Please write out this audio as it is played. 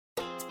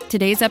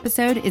Today's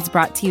episode is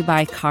brought to you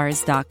by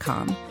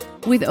Cars.com.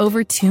 With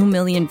over 2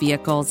 million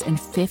vehicles and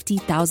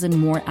 50,000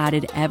 more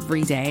added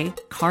every day,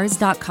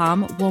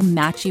 Cars.com will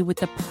match you with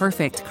the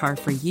perfect car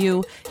for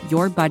you,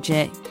 your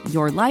budget,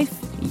 your life,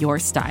 your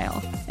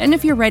style. And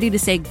if you're ready to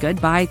say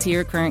goodbye to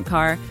your current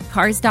car,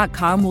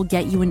 Cars.com will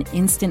get you an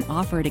instant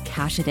offer to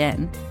cash it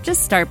in.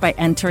 Just start by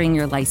entering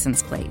your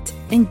license plate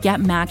and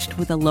get matched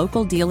with a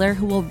local dealer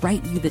who will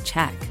write you the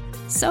check.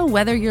 So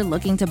whether you're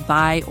looking to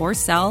buy or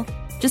sell,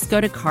 just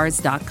go to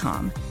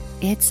Cars.com.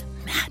 It's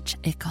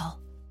magical.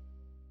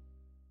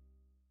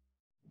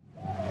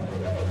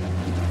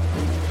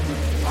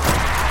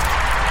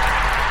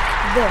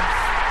 This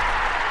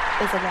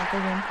is a Locker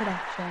Room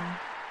production.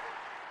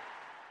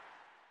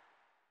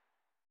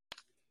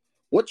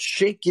 What's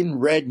shaking,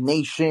 Red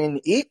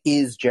Nation? It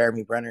is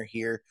Jeremy Brenner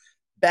here,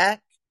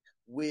 back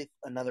with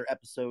another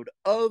episode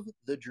of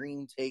The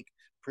Dream Take,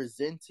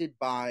 presented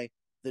by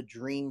The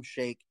Dream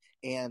Shake.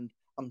 And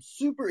I'm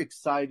super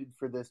excited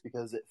for this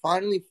because it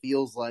finally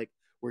feels like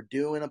we're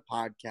doing a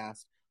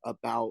podcast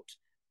about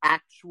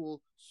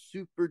actual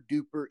super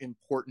duper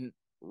important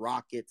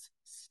Rockets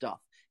stuff.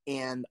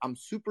 And I'm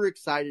super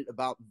excited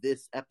about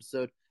this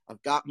episode.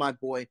 I've got my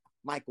boy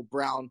Michael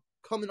Brown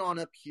coming on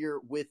up here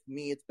with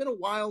me. It's been a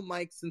while,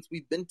 Mike, since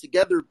we've been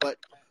together, but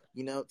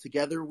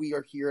together we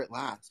are here at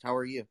last. How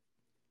are you?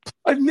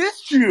 I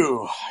missed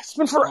you. It's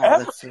been forever. Oh,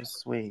 that's so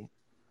sweet.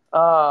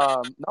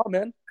 No,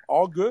 man.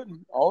 All good.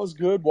 All is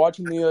good.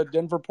 Watching the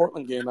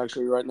Denver-Portland game,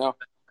 actually, right now.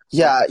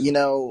 Yeah,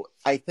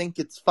 I think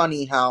it's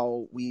funny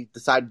how we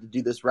decided to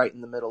do this right in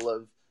the middle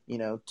of,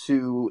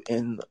 two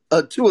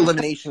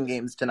elimination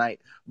games tonight.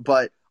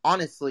 But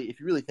honestly, if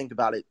you really think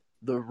about it,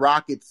 the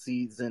Rockets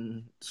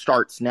season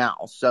starts now.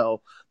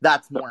 So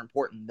that's more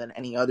important than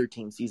any other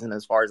team season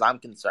as far as I'm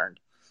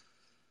concerned.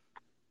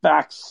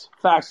 Facts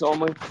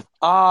only.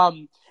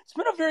 It's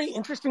been a very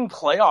interesting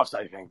playoffs,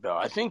 I think, though.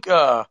 I think,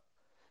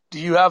 do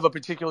you have a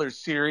particular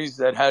series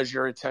that has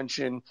your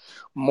attention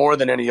more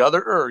than any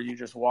other, or are you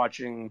just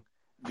watching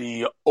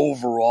the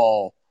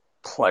overall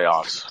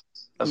playoffs?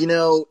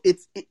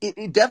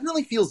 It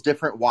definitely feels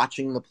different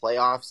watching the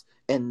playoffs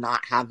and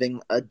not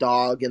having a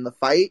dog in the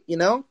fight,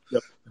 Yep.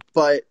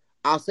 But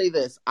I'll say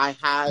this. I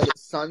had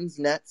Suns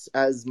Nets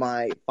as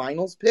my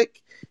finals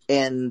pick,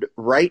 and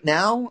right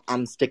now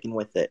I'm sticking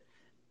with it.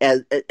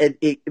 As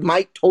it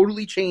might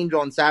totally change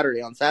on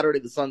Saturday. On Saturday,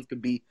 the Suns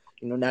could be,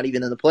 not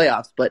even in the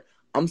playoffs, but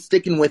I'm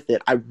sticking with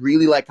it. I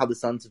really like how the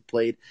Suns have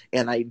played,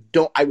 and I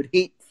would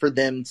hate for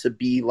them to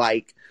be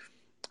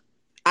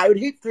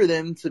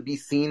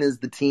seen as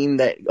the team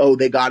that,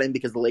 they got in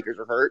because the Lakers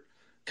are hurt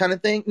kind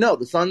of thing. No,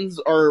 the Suns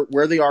are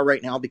where they are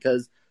right now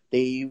because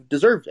they've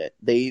deserved it.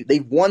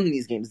 They've won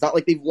these games. It's not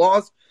like they've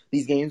lost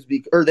these games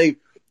or the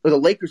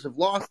Lakers have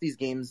lost these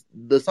games.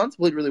 The Suns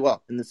played really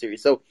well in the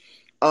series. So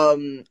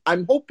I'm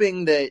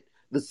hoping that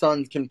the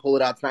Suns can pull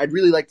it out tonight. I'd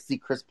really like to see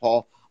Chris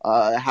Paul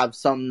have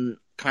some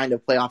kind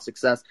of playoff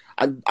success.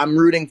 I'm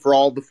rooting for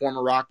all the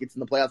former Rockets in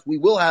the playoffs. We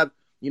will have,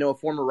 a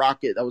former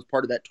Rocket that was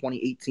part of that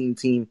 2018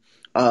 team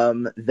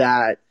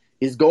that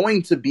is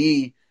going to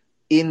be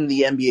in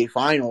the NBA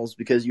Finals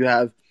because you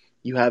have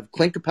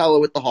Clint Capella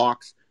with the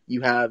Hawks,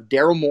 you have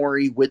Daryl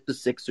Morey with the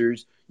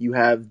Sixers, you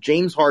have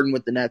James Harden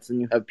with the Nets,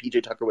 and you have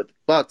PJ Tucker with the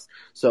Bucks.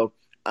 So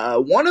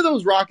one of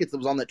those Rockets that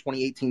was on that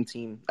 2018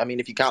 team, I mean,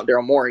 if you count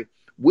Daryl Morey,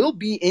 will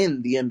be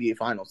in the NBA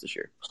Finals this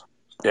year.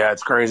 Yeah,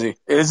 it's crazy.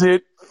 Is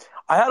it?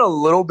 I had a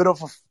little bit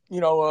of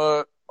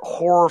a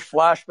horror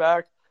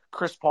flashback.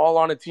 Chris Paul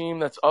on a team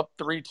that's up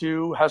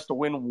 3-2 has to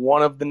win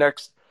one of the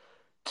next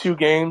two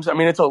games. I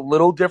mean, it's a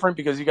little different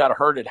because he got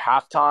hurt at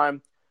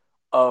halftime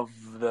of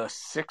the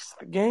fifth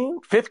game.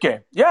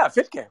 Yeah,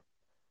 fifth game.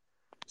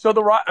 So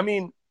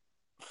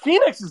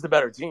Phoenix is the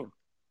better team.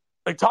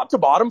 Like top to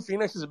bottom,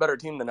 Phoenix is a better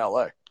team than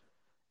LA.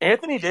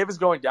 Anthony Davis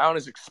going down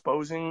is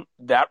exposing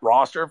that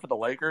roster for the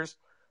Lakers.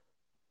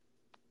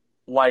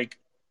 Like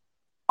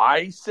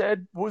I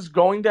said was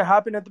going to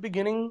happen at the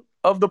beginning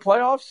of the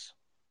playoffs,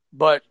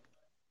 but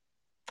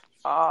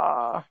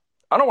I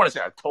don't want to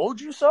say I told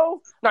you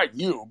so. Not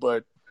you,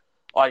 but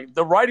like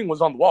the writing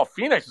was on the wall.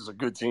 Phoenix is a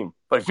good team.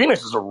 Like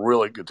Phoenix is a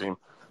really good team.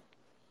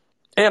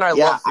 And I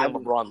love seeing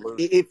LeBron lose.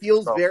 It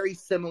feels very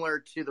similar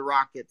to the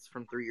Rockets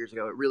from 3 years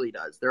ago. It really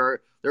does. There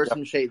are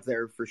some shades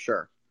there for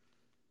sure.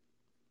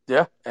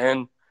 Yeah,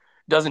 and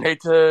doesn't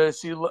hate to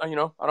see, I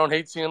don't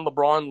hate seeing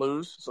LeBron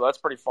lose, so that's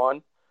pretty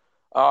fun.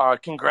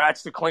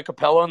 Congrats to Clint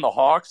Capella and the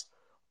Hawks.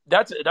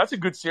 That's a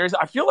good series.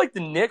 I feel like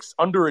the Knicks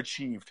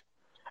underachieved.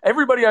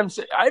 Everybody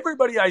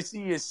I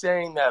see is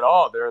saying that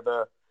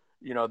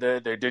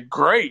they did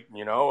great,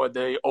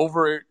 they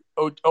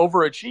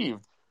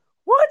overachieved.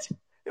 What?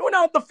 They went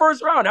out the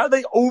first round. How did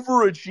they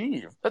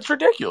overachieve? That's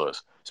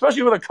ridiculous.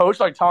 Especially with a coach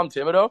like Tom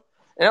Thibodeau.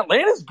 And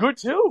Atlanta's good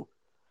too.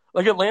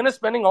 Like Atlanta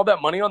spending all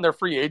that money on their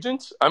free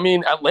agents. I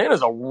mean,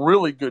 Atlanta's a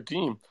really good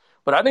team.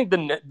 But I think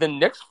the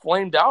Knicks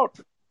flamed out.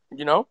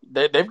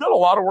 They've got a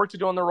lot of work to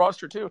do on their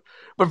roster too.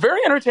 But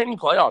very entertaining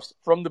playoffs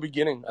from the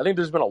beginning. I think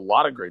there's been a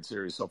lot of great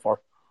series so far.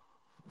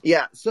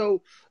 Yeah,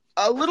 so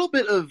a little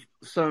bit of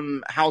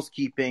some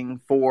housekeeping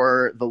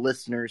for the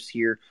listeners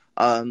here.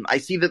 I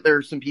see that there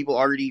are some people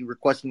already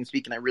requesting to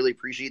speak, and I really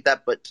appreciate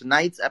that. But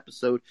tonight's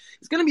episode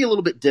is going to be a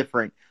little bit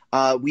different.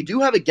 We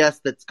do have a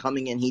guest that's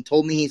coming in. He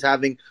told me he's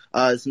having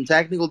some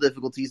technical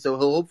difficulties, so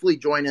he'll hopefully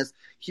join us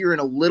here in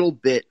a little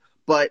bit.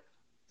 But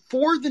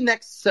for the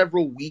next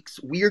several weeks,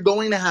 we are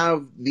going to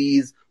have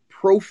these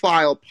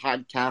profile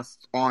podcasts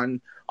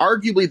on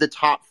arguably the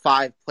top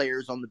 5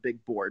 players on the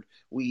big board.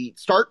 We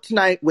start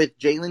tonight with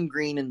Jalen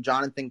Green and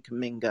Jonathan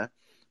Kuminga.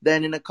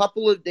 Then in a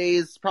couple of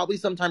days, probably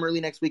sometime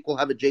early next week, we'll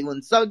have a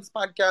Jalen Suggs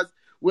podcast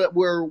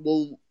where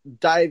we'll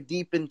dive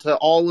deep into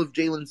all of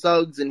Jalen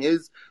Suggs and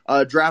his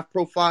draft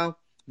profile.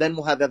 Then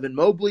we'll have Evan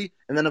Mobley.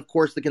 And then, of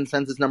course, the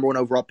consensus number 1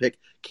 overall pick,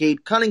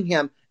 Cade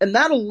Cunningham. And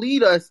that'll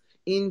lead us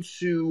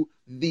into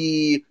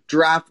the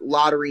draft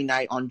lottery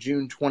night on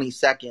June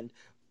 22nd.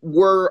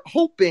 We're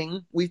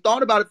hoping, we've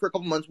thought about it for a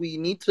couple months, we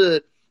need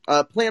to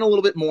plan a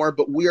little bit more,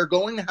 but we are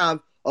going to have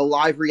a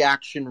live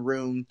reaction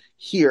room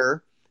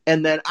here.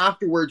 And then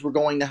afterwards, we're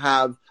going to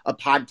have a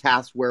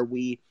podcast where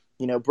we,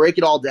 break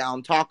it all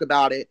down, talk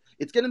about it.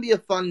 It's going to be a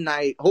fun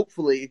night.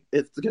 Hopefully,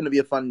 it's going to be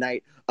a fun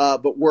night.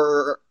 But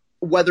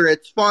whether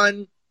it's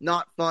fun,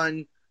 not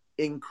fun,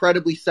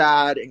 incredibly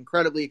sad,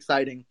 incredibly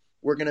exciting,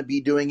 we're going to be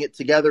doing it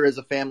together as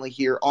a family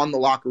here on the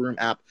Locker Room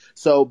app.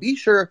 So be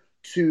sure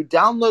to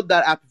download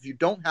that app if you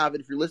don't have it,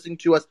 if you're listening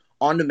to us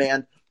on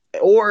demand,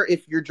 or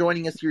if you're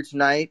joining us here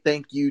tonight.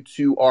 Thank you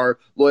to our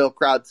loyal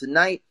crowd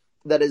tonight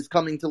that is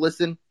coming to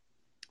listen.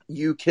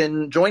 You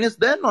can join us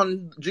then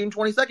on June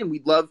 22nd.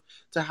 We'd love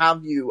to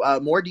have you.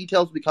 More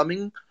details will be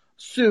coming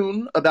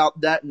soon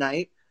about that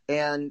night,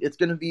 and it's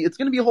gonna be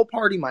a whole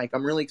party, Mike.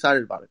 I'm really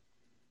excited about it.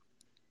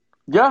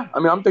 Yeah, I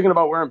mean, I'm thinking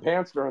about wearing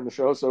pants during the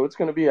show, so it's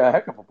going to be a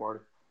heck of a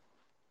party.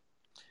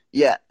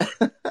 Yeah.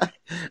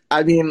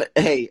 I mean,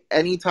 hey,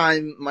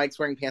 anytime Mike's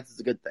wearing pants is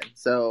a good thing.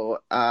 So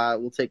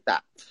we'll take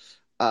that.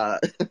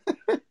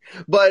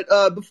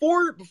 But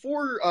before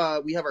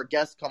we have our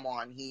guest come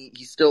on,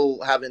 he's still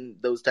having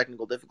those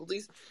technical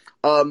difficulties.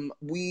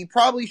 We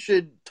probably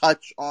should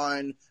touch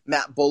on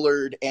Matt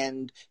Bullard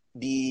and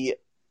the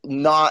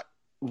not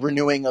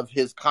renewing of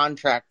his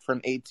contract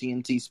from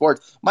AT&T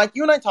Sports. Mike,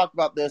 you and I talked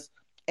about this,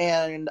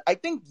 and I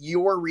think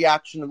your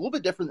reaction is a little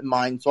bit different than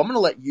mine, so I'm going to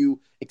let you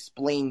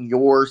explain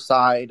your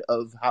side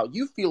of how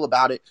you feel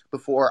about it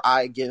before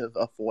I give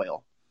a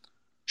foil.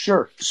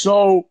 Sure.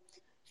 So,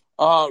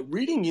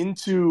 reading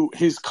into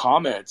his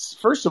comments,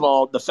 first of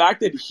all, the fact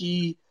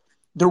that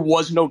there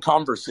was no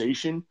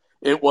conversation,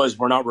 it was,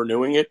 we're not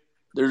renewing it.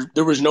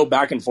 There was no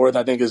back and forth,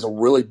 I think is a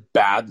really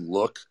bad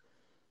look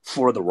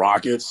for the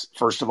Rockets,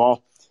 first of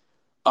all.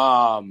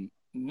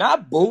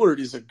 Matt Bullard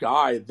is a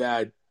guy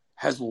that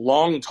has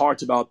long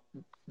talked about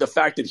the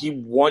fact that he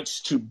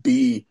wants to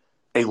be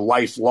a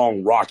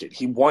lifelong Rocket.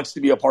 He wants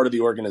to be a part of the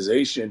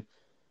organization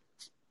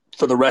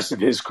for the rest of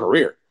his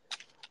career.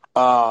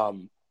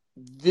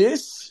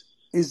 This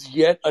is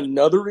yet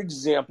another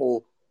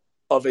example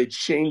of a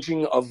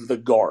changing of the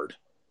guard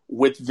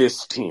with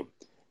this team.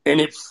 And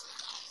it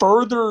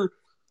further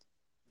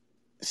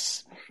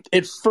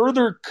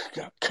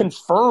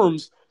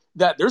confirms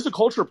that there's a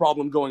culture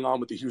problem going on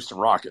with the Houston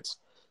Rockets.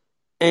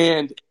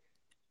 And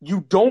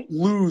you don't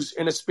lose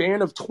in a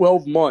span of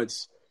 12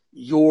 months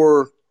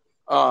your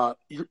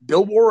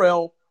Bill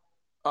Worrell,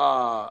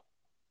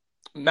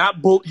 Matt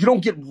Bull. You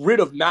don't get rid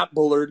of Matt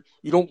Bullard.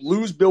 You don't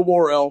lose Bill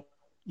Worrell.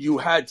 You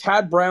had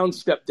Tad Brown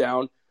step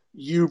down.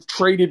 You've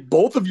traded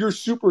both of your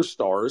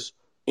superstars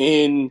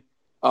in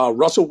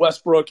Russell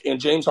Westbrook and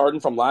James Harden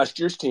from last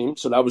year's team.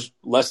 So that was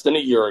less than a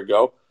year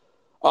ago.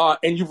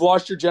 And you've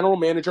lost your general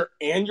manager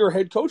and your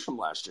head coach from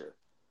last year.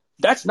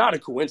 That's not a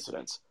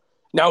coincidence.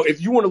 Now,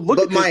 if you want to look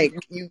at this,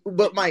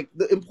 Mike,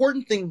 the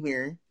important thing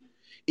here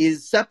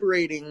is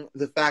separating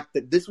the fact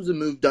that this was a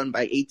move done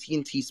by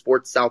AT&T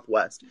Sports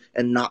Southwest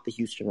and not the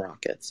Houston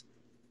Rockets.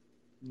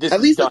 At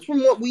least that's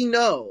from what we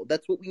know.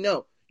 That's what we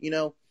know.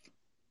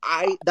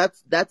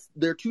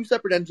 They're two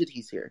separate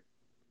entities here.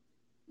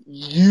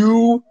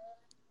 You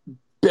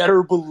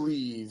better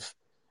believe,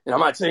 and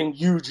I'm not saying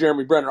you,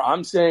 Jeremy Brenner,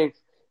 I'm saying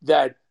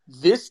that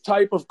this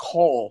type of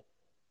call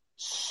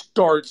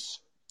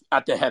starts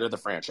at the head of the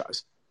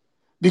franchise.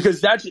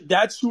 Because that's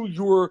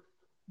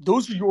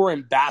those are your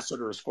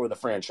ambassadors for the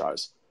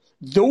franchise.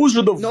 Those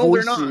are the voices. No,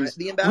 they're not.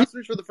 The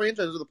ambassadors for the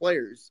franchise are the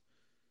players.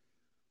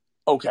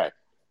 Okay.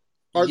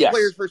 Are the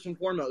players first and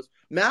foremost.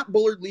 Matt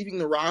Bullard leaving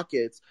the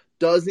Rockets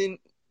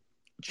doesn't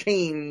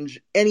change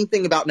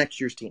anything about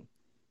next year's team.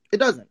 It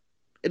doesn't.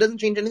 It doesn't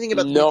change anything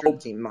about the future of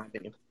the team, in my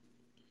opinion.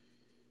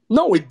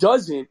 No, it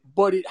doesn't.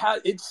 But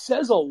it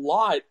says a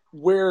lot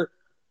where,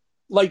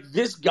 like,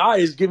 this guy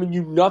is giving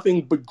you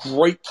nothing but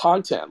great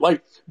content.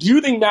 Like, do you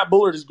think Matt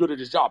Bullard is good at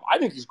his job? I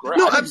think he's great.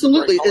 No,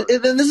 absolutely.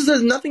 And this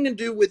has nothing to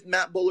do with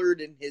Matt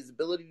Bullard and his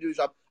ability to do his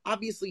job.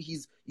 Obviously,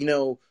 he's,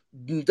 done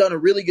a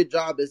really good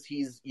job as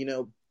he's,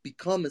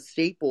 become a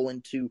staple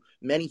into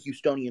many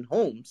Houstonian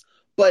homes.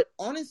 But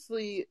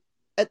honestly,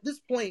 at this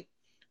point,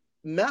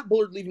 Matt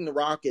Bullard leaving the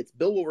Rockets,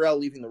 Bill Worrell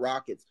leaving the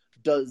Rockets,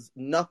 does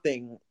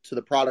nothing to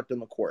the product on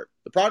the court.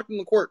 The product on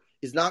the court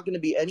is not going to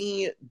be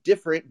any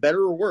different,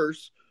 better or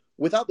worse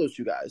without those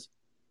two guys.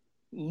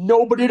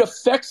 No, but it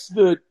affects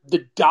the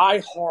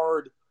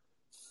diehard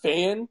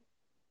fan.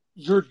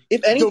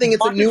 If anything,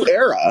 it's a new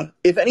era.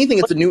 If anything,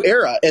 it's a new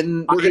era,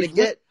 and we're going to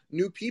get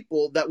new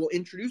people that will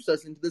introduce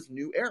us into this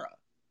new era.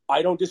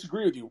 I don't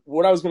disagree with you.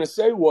 What I was going to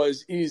say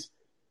is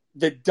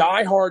the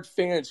diehard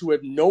fans who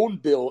have known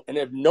Bill and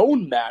have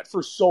known Matt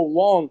for so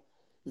long,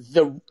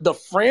 the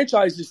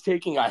franchise is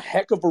taking a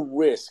heck of a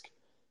risk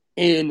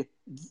in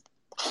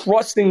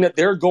trusting that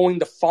they're going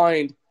to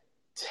find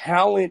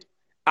talent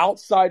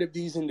outside of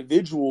these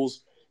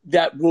individuals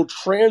that will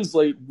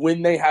translate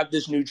when they have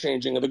this new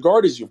changing of the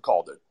guard, as you've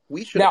called it.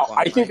 We should now.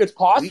 Apply, I think it's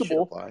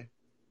possible.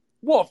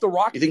 Well, if the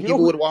Rockets, you think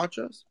people would watch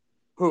us?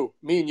 Who?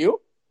 Me and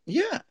you?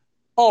 Yeah.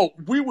 Oh,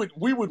 we would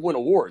win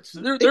awards.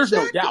 There's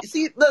no doubt.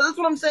 See, that's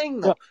what I'm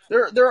saying, though.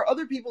 Yeah. There are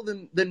other people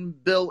than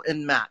Bill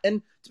and Matt.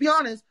 And to be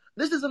honest,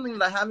 this is something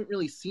that I haven't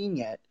really seen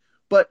yet.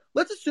 But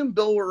let's assume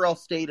Bill Worrell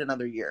stayed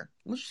another year.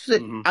 Let's just say,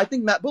 I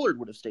think Matt Bullard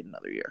would have stayed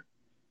another year.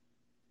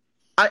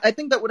 I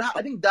think that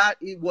I think that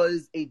it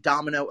was a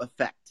domino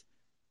effect.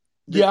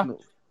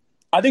 Move.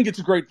 I think it's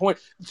a great point.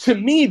 To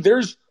me,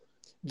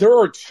 there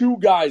are two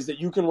guys that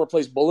you can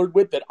replace Bullard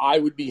with that I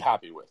would be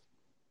happy with.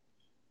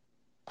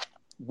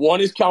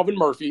 One is Calvin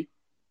Murphy,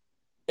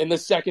 and the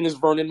second is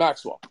Vernon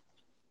Maxwell.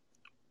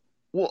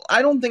 Well,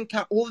 I don't think.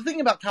 Well, the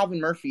thing about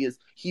Calvin Murphy is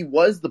he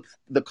was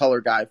the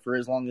color guy for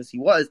as long as he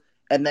was,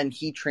 and then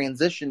he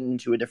transitioned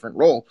into a different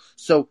role.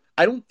 So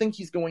I don't think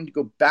he's going to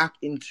go back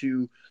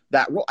into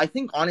that role. I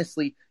think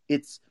honestly,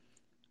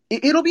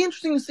 it'll be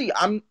interesting to see.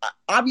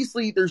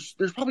 Obviously there's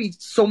probably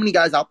so many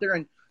guys out there,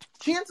 and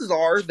chances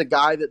are the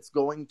guy that's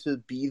going to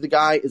be the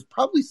guy is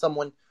probably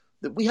someone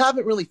that we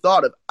haven't really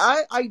thought of.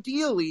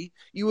 Ideally,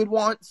 you would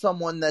want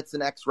someone that's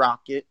an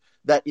ex-Rocket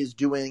that is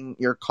doing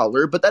your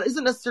color, but that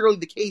isn't necessarily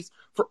the case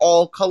for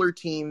all color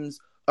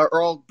teams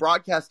or all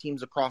broadcast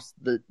teams across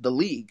the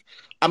league.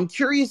 I'm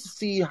curious to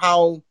see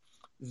how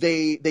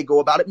they go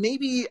about it.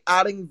 Maybe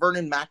adding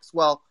Vernon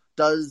Maxwell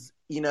does,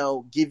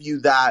 give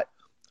you that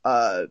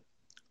it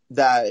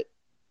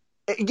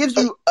gives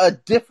you a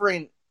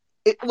different.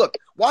 Look,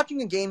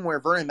 watching a game where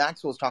Vernon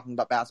Maxwell is talking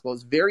about basketball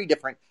is very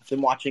different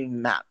than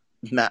watching Matt.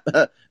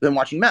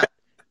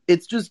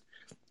 It's just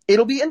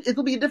it'll be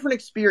a different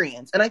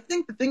experience. And I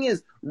think the thing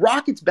is,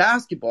 Rockets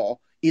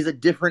basketball is a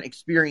different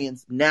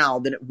experience now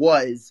than it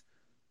was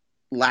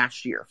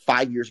last year,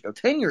 5 years ago,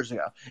 10 years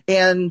ago.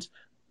 And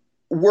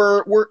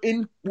we're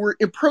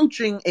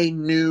approaching a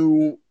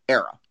new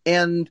era.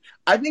 And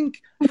I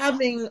think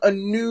having a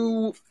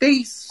new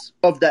face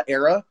of that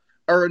era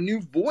or a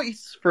new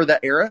voice for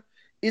that era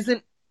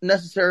isn't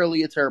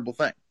necessarily a terrible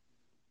thing.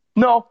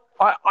 No,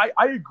 I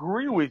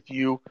agree with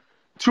you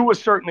to a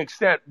certain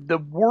extent. The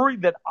worry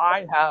that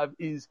I have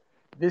is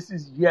this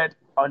is yet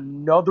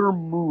another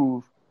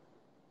move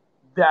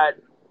that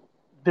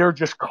they're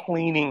just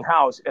cleaning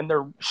house and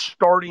they're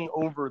starting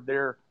over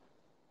their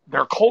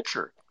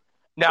culture.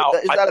 Now,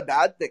 is that a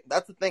bad thing?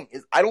 That's the thing,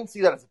 is I don't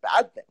see that as a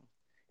bad thing.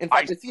 In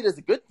fact, I see it as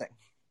a good thing.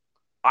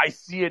 I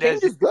see it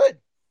Change is good.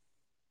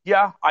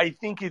 Yeah, I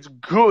think it's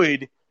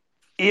good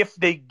if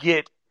they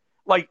get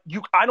I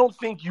don't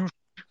think you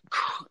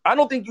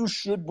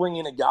should bring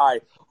in a guy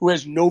who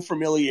has no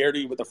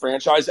familiarity with the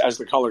franchise as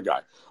the color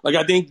guy.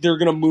 I think they're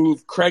going to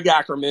move Craig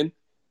Ackerman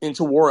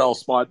into Worrell's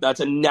spot.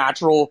 That's a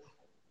natural.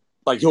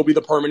 He'll be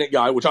the permanent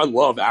guy, which I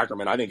love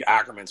Ackerman. I think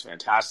Ackerman's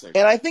fantastic.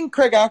 And I think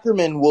Craig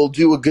Ackerman will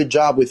do a good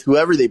job with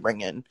whoever they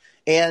bring in.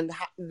 And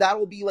that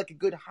will be a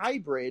good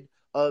hybrid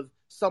of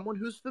someone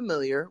who's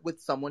familiar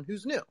with someone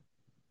who's new.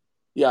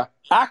 Yeah.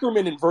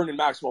 Ackerman and Vernon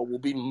Maxwell will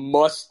be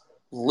must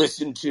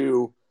listen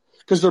to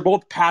because they're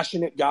both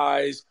passionate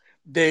guys.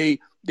 They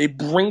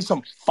bring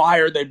some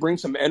fire. They bring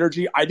some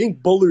energy. I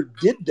think Bullard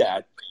did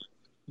that.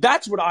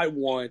 That's what I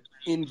want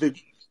in the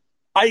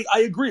 – I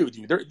agree with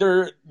you.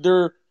 They're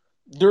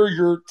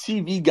your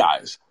TV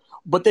guys,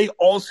 but they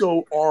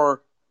also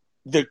are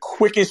the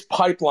quickest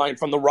pipeline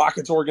from the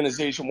Rockets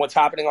organization, what's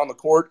happening on the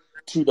court,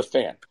 to the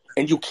fan.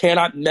 And you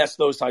cannot mess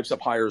those types of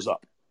hires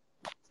up.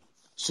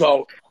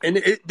 So,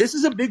 this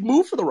is a big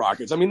move for the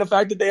Rockets. I mean, the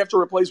fact that they have to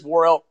replace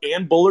Worrell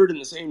and Bullard in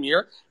the same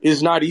year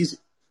is not easy.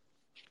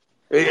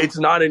 It's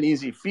not an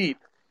easy feat.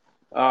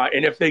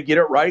 And if they get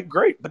it right,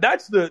 great. But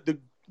that's the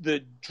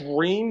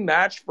dream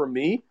match for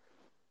me.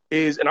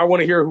 And I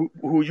want to hear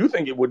who you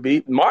think it would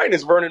be. Mine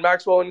is Vernon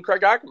Maxwell and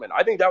Craig Ackerman.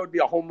 I think that would be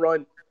a home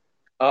run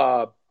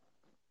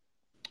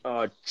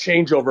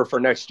changeover for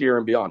next year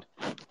and beyond.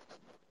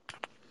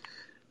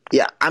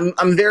 Yeah,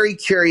 I'm very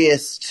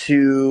curious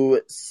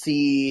to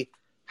see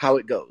how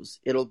it goes.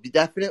 It'll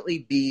definitely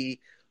be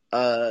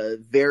a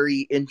very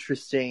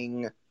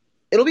interesting.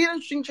 It'll be an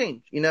interesting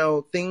change.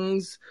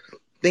 Things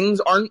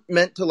aren't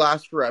meant to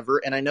last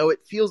forever, and I know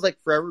it feels like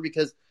forever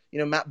because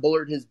Matt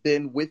Bullard has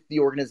been with the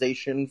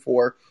organization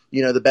for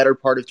the better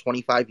part of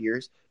 25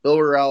 years. Bill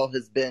Worrell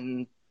has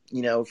been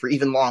for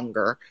even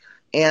longer,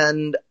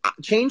 And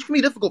change can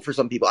be difficult for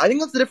some people. I think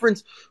that's the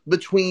difference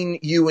between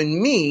you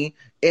and me,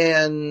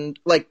 and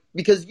like,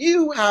 because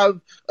you have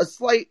a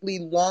slightly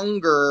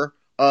longer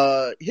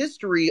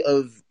history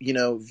of,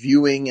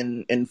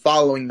 viewing and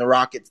following the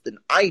Rockets than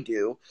I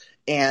do.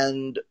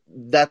 And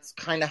that's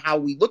kind of how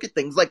we look at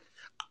things. Like,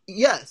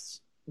 yes,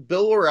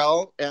 Bill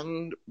Worrell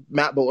and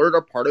Matt Bullard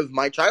are part of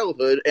my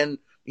childhood and,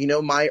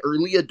 my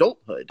early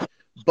adulthood.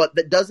 But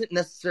that doesn't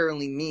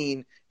necessarily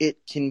mean it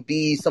can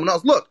be someone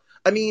else. Look,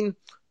 I mean,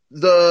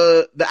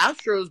 the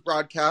Astros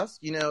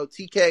broadcast,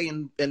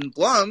 TK and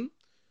Blum,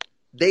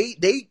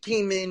 they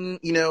came in,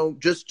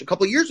 just a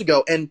couple of years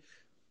ago, and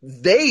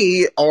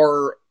they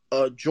are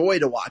a joy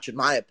to watch, in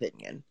my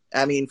opinion.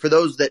 I mean, for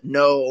those that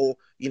know,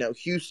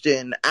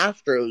 Houston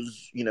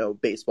Astros,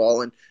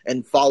 baseball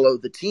and follow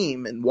the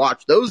team and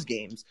watch those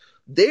games,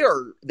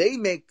 they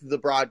make the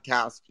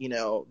broadcast,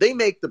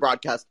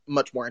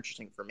 much more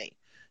interesting for me.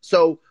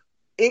 So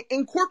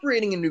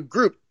incorporating a new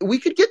group, we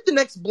could get the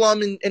next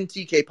Blum and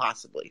TK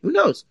possibly. Who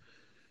knows?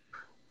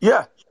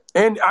 Yeah.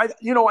 And I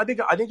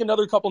think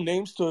another couple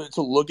names to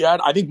look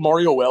at. I think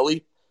Mario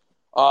Ellie,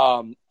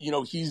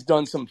 he's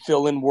done some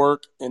fill-in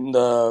work in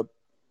the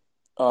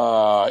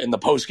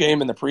post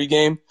game and the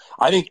pregame.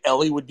 I think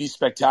Ellie would be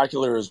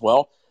spectacular as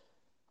well.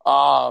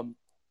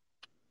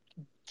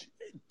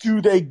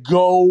 Do they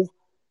go?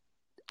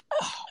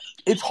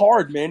 It's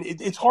hard, man.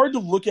 It's hard to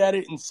look at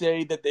it and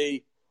say that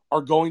they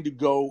are going to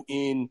go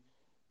in,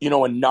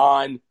 a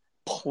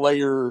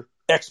non-player,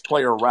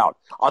 ex-player route.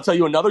 I'll tell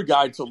you another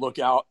guy to look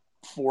out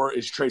for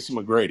is Tracy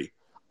McGrady.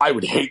 I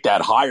would hate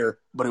that hire,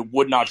 but it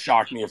would not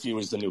shock me if he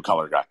was the new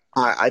color guy.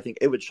 I think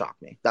it would shock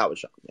me. That would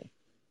shock me.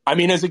 I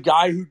mean, as a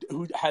guy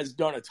who has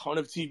done a ton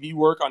of TV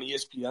work on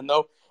ESPN,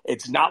 though,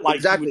 it's not like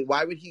exactly.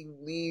 Why would he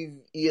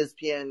leave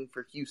ESPN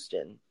for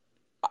Houston?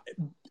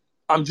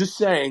 I'm just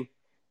saying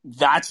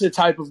that's the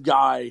type of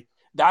guy,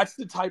 that's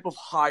the type of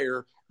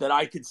hire that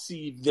I could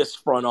see this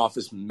front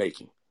office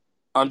making.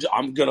 I'm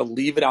going to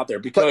leave it out there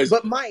because...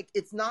 But Mike,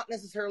 it's not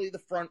necessarily the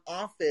front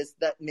office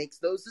that makes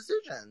those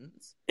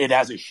decisions. It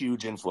has a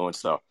huge influence,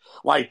 though.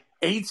 Like,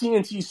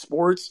 AT&T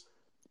Sports,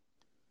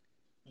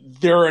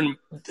 they're in...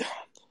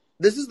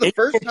 This is the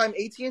first time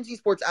AT&T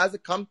Sports as a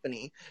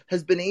company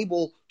has been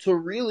able to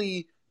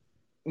really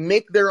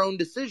make their own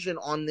decision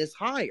on this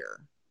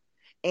hire.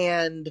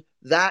 And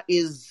that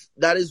is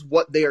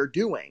what they are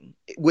doing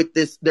with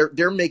this.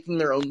 They're making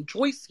their own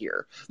choice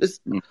here.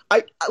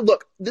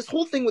 Look, this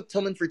whole thing with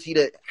Tillman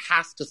Fertitta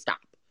has to stop.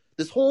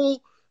 This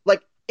whole,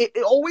 like,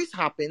 it always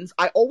happens.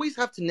 I always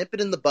have to nip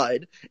it in the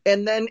bud,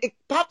 and then it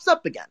pops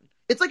up again.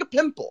 It's like a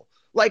pimple.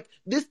 Like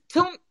this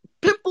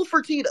pimple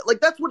Fertitta,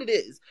 like that's what it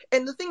is.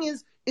 And the thing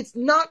is, it's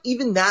not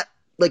even that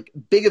like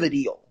big of a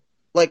deal.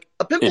 Like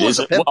a pimple is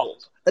a pimple.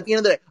 At the end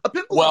of the day, a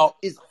pimple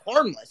is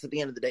harmless. At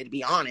the end of the day, to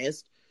be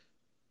honest.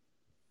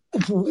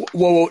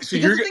 Whoa. So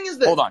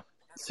hold on.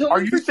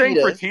 Are you saying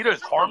Fertitta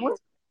is harmless?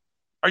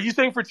 Are you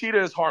saying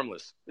Fertitta is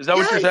harmless? Is that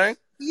what you're saying?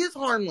 He is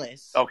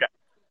harmless. Okay.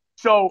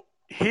 So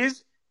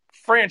his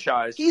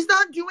franchise. He's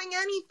not doing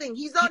anything.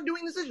 He's not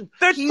doing decisions.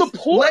 He's the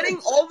point. Letting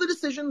all the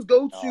decisions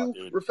go to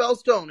Rafael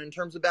Stone in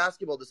terms of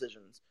basketball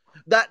decisions.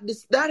 That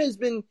has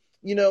been,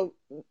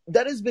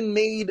 that has been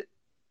made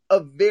a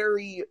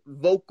very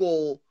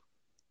vocal.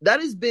 That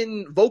has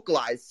been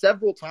vocalized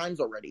several times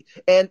already.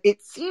 And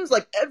it seems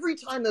like every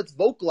time that's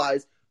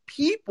vocalized,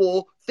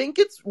 people think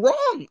it's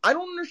wrong. I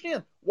don't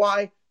understand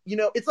why,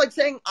 it's like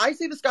saying, I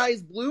say the sky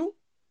is blue,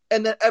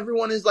 and then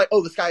everyone is like,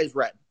 oh, the sky is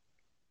red.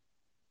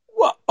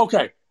 Well,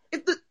 okay.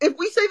 If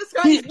we say the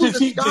sky is blue,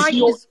 the sky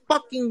is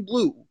fucking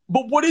blue.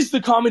 But what is the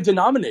common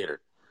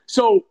denominator?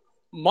 So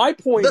my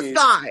point is...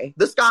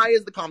 The sky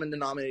is the common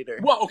denominator.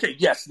 Well, okay,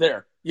 yes,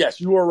 there. Yes,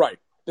 you are right.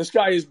 The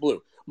sky is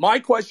blue. My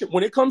question,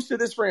 when it comes to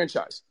this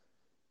franchise,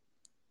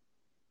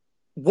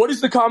 what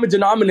is the common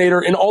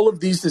denominator in all of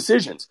these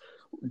decisions?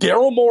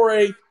 Daryl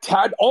Morey,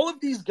 Tad, all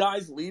of these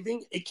guys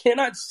leaving, it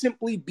cannot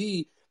simply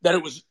be that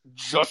it was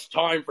just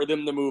time for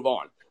them to move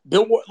on.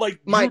 Mike,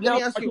 let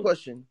me ask you a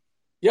question.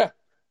 Yeah.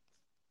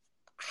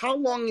 How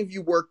long have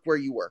you worked where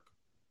you work?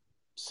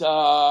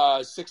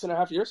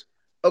 6.5 years.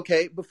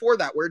 Okay, before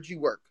that, where'd you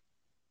work?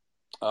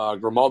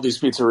 Grimaldi's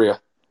Pizzeria.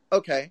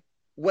 Okay.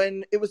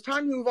 When it was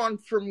time to move on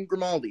from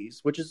Grimaldi's,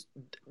 which is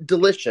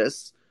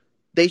delicious,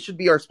 they should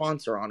be our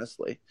sponsor,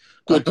 honestly.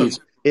 Good pizza.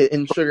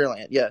 In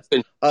Sugarland, yes.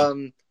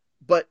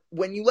 But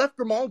when you left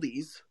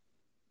Grimaldi's,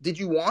 did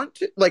you want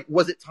to,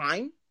 was it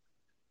time?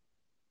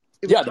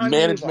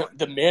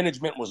 The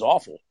management was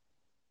awful.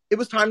 It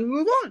was time to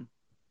move on.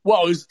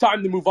 Well, it was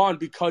time to move on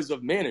because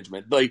of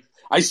management. Like,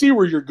 I see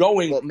where you're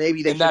going. Well,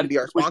 maybe they should be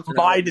our sponsor.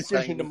 My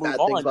decision to move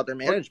on. Things about their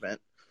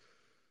management.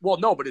 Well,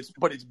 no, but it's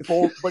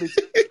both, but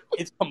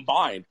it's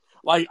combined.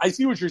 Like, I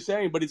see what you're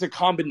saying, but it's a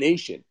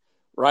combination,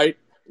 right?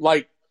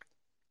 Like,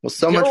 well,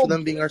 so much for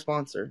them being our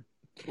sponsor.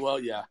 Well,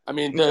 yeah. I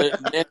mean, the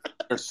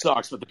manager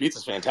sucks, but the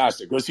pizza's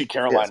fantastic. Go see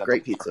Carolina. Yes,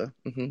 great pizza.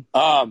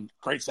 Mm-hmm.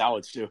 Great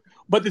salads too.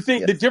 But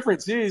the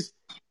difference is,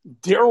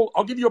 Daryl.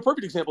 I'll give you a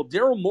perfect example.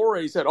 Daryl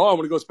Morey said, "Oh, I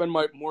want to go spend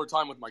more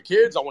time with my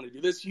kids. I want to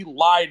do this." He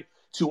lied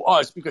to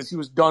us because he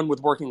was done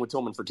with working with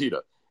Tillman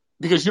Fertitta.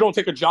 Because you don't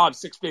take a job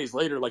 6 days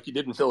later like you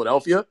did in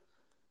Philadelphia.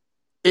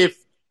 If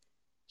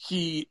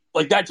he,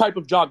 like, that type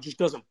of job just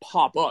doesn't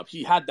pop up.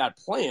 He had that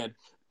plan,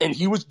 and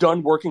he was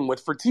done working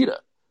with Fertitta.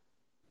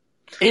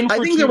 I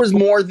think there was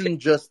more than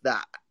just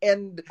that.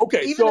 And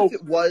even if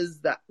it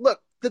was that,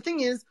 look, the thing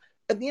is,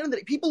 at the end of the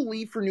day, people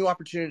leave for new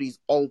opportunities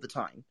all the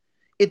time.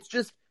 It's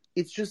just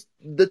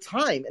the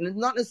time, and it's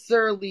not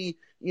necessarily,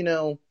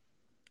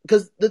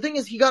 because the thing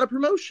is, he got a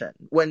promotion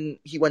when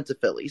he went to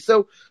Philly.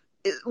 So,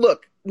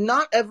 look,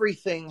 not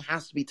everything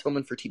has to be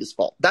Tillman Fertitta's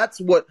fault.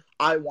 That's what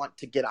I want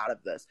to get out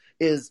of this,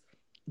 is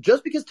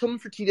just because Tillman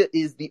Fertitta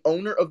is the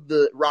owner of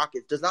the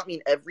Rockets does not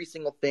mean every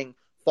single thing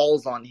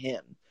falls on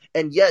him.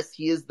 And yes,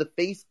 he is the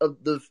face of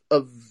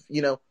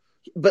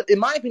but in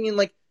my opinion,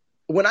 like,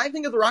 when I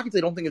think of the Rockets, I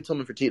don't think of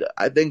Tillman Fertitta.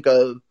 I think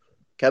of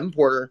Kevin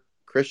Porter,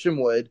 Christian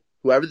Wood,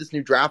 whoever this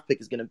new draft pick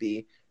is going to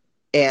be,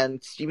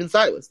 and Steven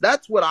Silas.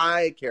 That's what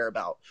I care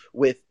about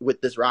with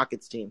this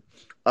Rockets team.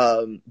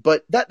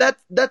 But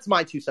that's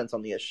my 2 cents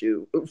on the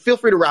issue. Feel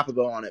free to wrap a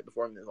bow on it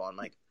before we move on,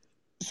 Mike.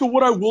 So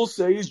what I will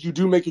say is you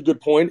do make a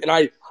good point, and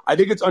I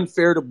think it's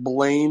unfair to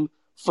blame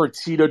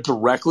Fertitta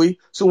directly.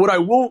 So what I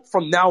will,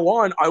 from now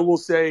on, I will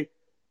say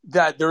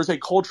that there's a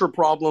culture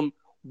problem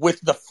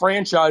with the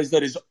franchise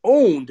that is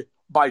owned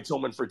by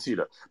Tillman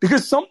Fertitta,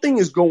 because something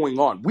is going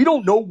on. We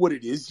don't know what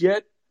it is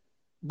yet,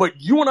 but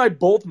you and I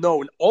both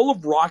know, and all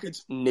of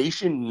Rockets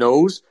Nation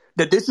knows,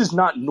 that this is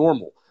not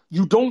normal.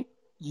 You don't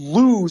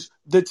lose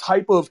the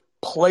type of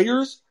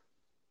players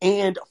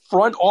and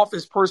front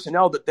office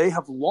personnel that they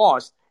have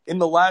lost in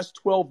the last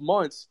 12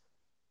 months.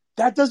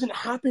 That doesn't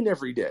happen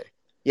every day.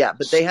 Yeah,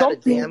 but they had a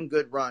damn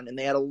good run, and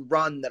they had a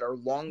run that are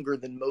longer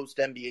than most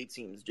NBA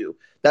teams do.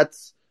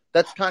 That's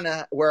kind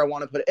of where I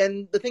want to put it.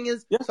 And the thing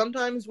is,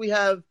 sometimes we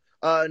have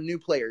new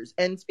players.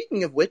 And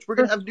speaking of which, we're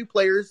going to have new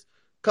players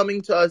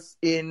coming to us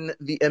in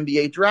the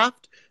NBA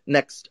draft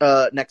next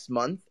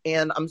month.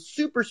 And I'm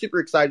super, super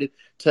excited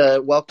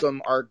to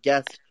welcome our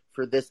guest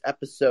for this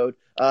episode.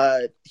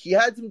 He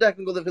had some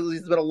technical difficulties.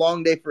 It's been a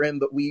long day for him,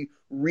 but we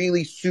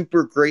really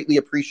super greatly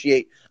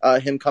appreciate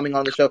him coming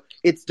on the show.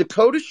 It's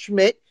Dakota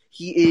Schmidt.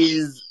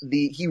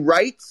 He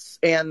writes,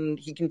 and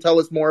he can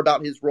tell us more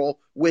about his role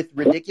with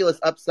Ridiculous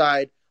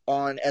Upside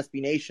on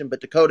SB Nation.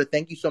 But Dakota,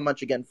 thank you so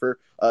much again for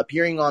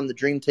appearing on the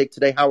Dream Take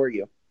today. How are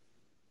you?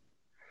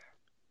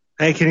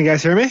 Hey, can you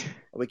guys hear me?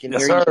 We can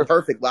hear you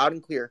perfect, loud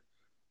and clear.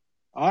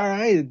 All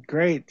right,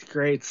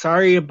 great.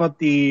 Sorry about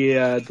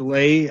the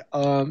delay.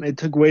 It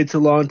took way too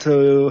long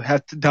to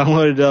have to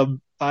download a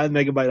 5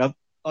 megabyte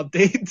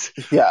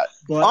update. Yeah,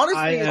 but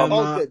honestly, it's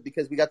all good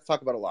because we got to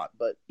talk about a lot.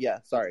 But yeah,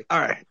 sorry. All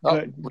right,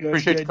 good.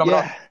 Appreciate you coming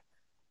on.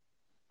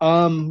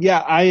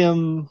 I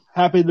am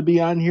happy to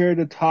be on here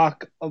to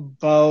talk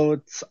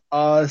about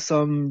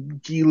some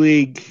G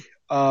League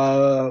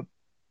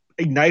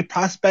Ignite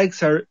prospects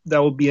that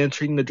will be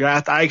entering the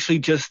draft. I actually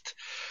just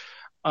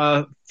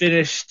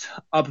finished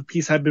up a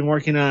piece I've been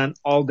working on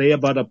all day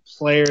about a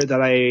player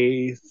that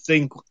I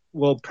think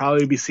will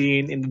probably be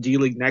seen in the G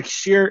League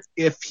next year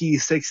if he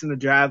sticks in the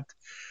draft.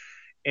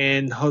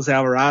 And Jose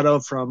Alvarado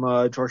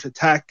from Georgia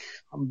Tech.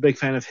 I'm a big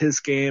fan of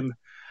his game.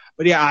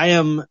 But yeah, I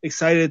am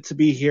excited to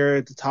be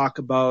here to talk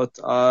about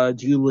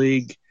G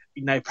League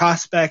Ignite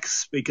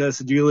prospects, because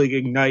the G League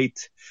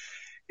Ignite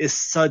is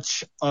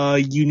such a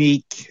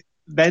unique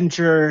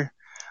venture.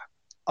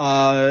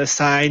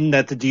 Sign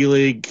that the G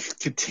League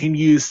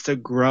continues to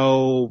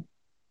grow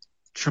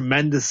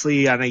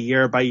tremendously on a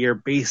year-by-year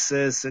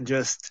basis, and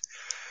it's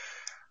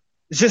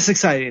just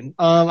exciting.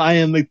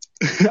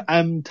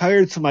 I'm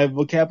tired, so my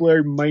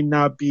vocabulary might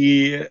not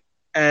be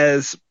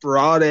as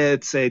broad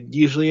as it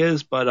usually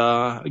is, but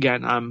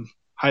again, I'm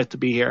hyped to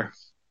be here.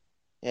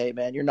 Hey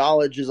man, your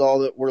knowledge is all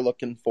that we're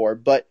looking for.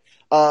 But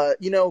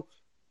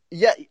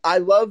yeah, I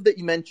love that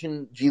you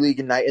mentioned G League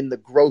Ignite and the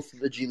growth that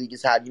the G League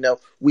has had.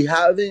 We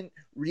haven't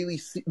really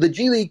seen the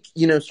G League,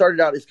 started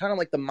out as kind of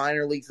like the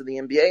minor leagues of the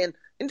NBA,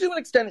 and to an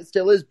extent it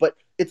still is, but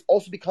it's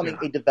also becoming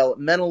a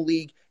developmental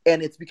league,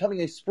 and it's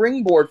becoming a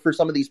springboard for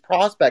some of these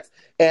prospects.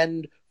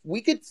 And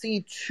we could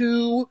see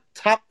 2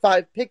 top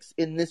 5 picks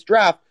in this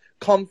draft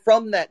come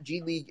from that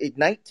G League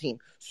Ignite team.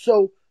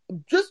 So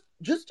just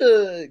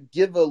to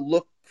give a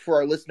look for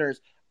our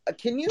listeners,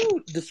 can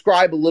you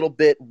describe a little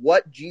bit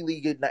what G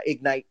League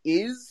Ignite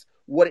is,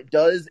 what it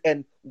does,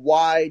 and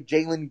why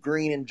Jalen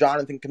Green and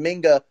Jonathan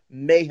Kuminga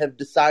may have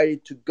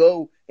decided to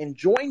go and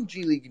join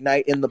G League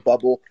Ignite in the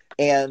bubble,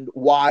 and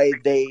why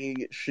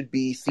they should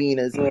be seen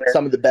as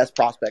some of the best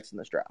prospects in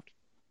this draft?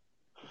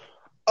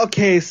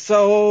 Okay,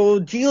 so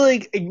G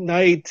League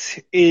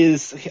Ignite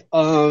is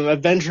a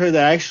venture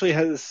that actually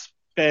has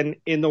been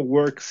in the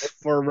works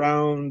for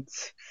around,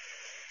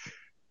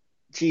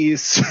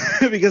 because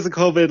of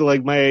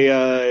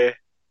COVID,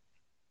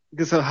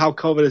 because of how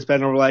COVID has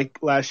been over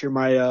last year,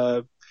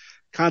 my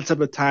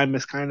concept of time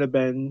has kind of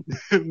been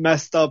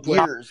messed up.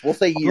 Years, we'll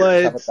say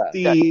years. How about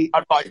that?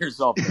 I'd buy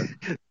yourself.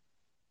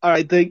 All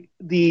right,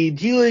 the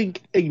G League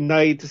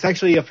Ignite is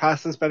actually a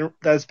process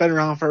that's been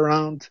around for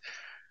around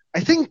I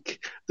think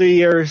the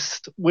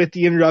years with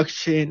the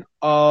introduction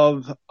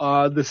of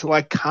the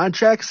select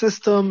contract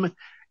system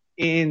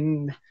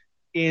in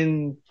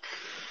the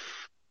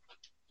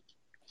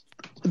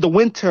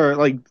winter,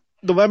 like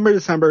November,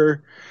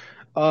 December,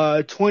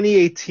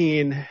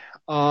 2018,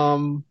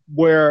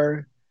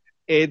 where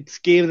it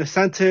gave an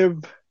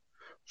incentive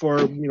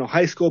for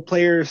high school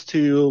players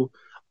to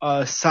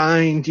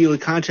sign G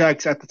League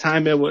contracts. At the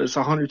time, it was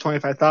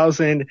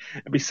 125,000, and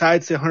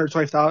besides the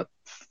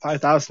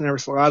 125,000, there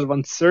was a lot of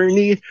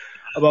uncertainty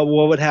about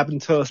what would happen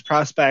to those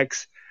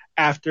prospects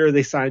after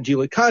they signed G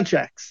League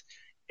contracts.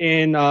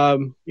 In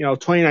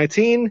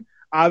 2019,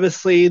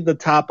 obviously the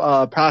top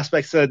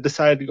prospects that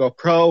decided to go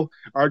pro,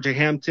 RJ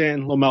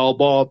Hampton, LaMelo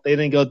Ball, they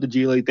didn't go to the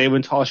G League. They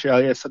went to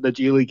Australia, so the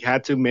G League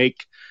had to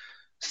make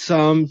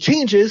some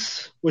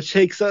changes, which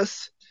takes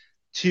us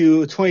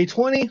to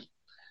 2020.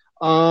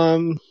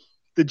 The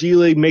G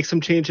League makes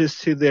some changes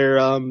to their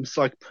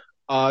select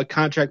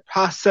contract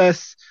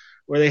process,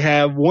 where they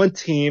have one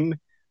team,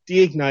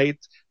 the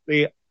Ignite.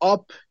 They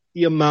up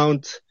the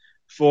amount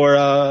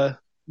for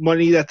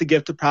money that they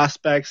give to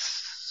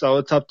prospects, so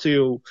it's up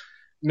to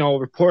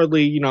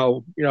reportedly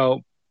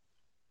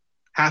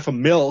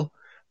 $500,000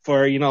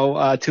 for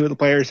two of the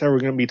players that we're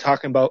going to be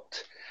talking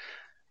about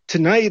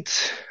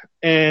tonight,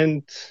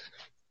 and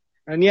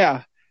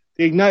yeah,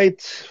 the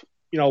Ignite,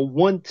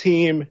 one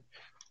team,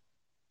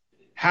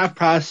 have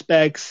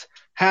prospects,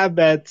 have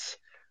vets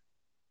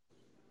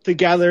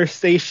together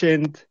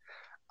stationed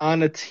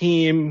on a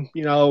team,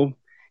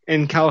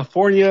 in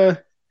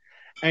California.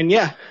 And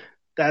yeah,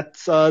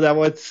 that's that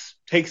what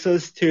takes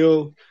us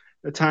to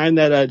the time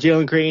that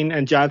Jalen Green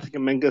and Jonathan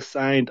Kuminga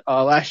signed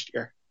last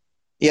year.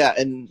 Yeah,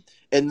 and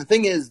the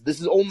thing is, this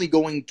is only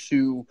going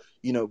to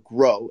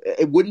grow.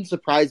 It wouldn't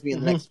surprise me in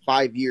the next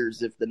 5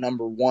 years if the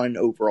number one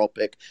overall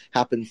pick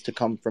happens to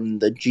come from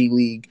the G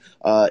League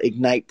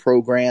Ignite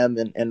program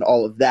and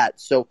all of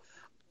that. So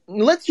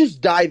let's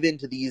just dive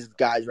into these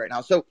guys right now.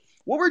 So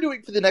what we're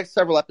doing for the next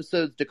several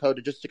episodes,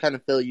 Dakota, just to kind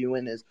of fill you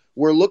in, is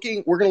we're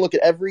going to look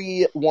at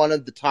every one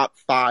of the top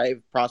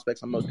 5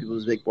 prospects on most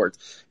people's big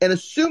boards. And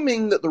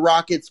assuming that the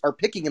Rockets are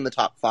picking in the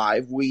top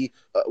 5, we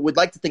would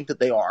like to think that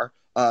they are.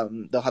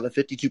 They'll have a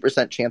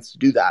 52% chance to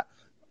do that.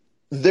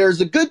 There's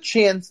a good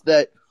chance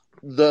that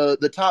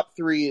the top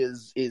 3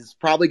 is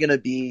probably going to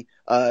be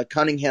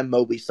Cunningham,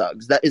 Mobley,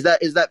 Suggs. Is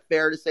that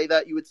fair to say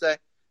that, you would say?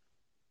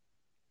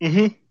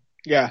 Mm-hmm.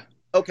 Yeah.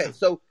 Okay,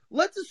 so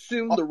let's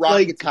assume the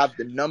Rockets have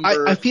the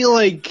number. I feel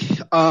like,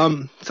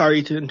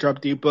 sorry to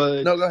interrupt you,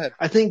 but no, go ahead.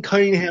 I think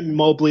Cunningham and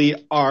Mobley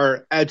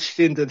are etched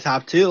into the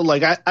top 2.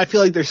 Like, I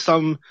feel like there's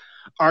some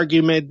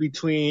argument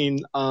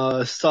between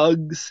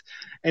Suggs,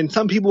 and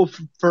some people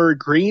prefer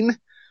Green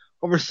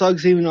over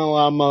Suggs, even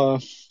though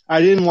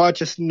I didn't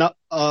watch as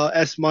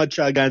much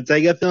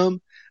Gonzaga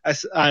film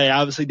as I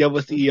obviously did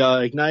with the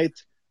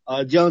Ignite.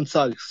 Jalen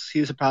Suggs,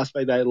 he's a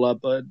prospect that I love,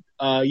 but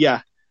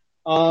yeah.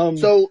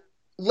 So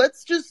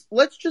let's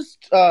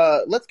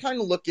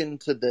kind of look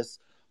into this.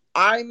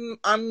 I'm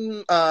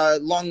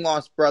long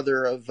lost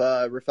brother of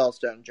Rafael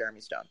Stone,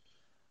 Jeremy Stone.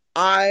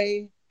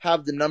 I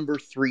have the number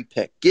 3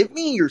 pick. Give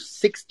me your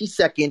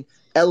 60-second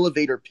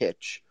elevator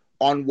pitch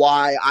on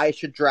why I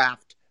should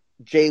draft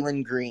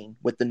Jalen Green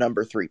with the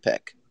number 3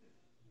 pick.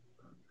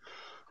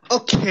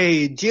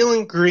 Okay,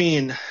 Jalen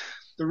Green.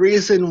 The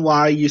reason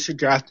why you should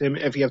draft him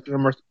if you have the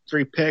number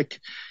 3 pick,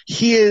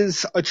 he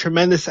is a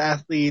tremendous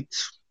athlete,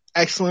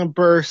 excellent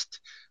burst,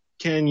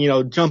 can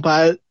jump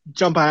out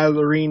of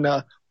the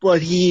arena,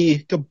 but he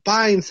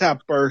combines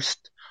that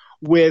burst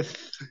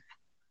with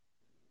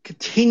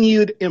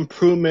continued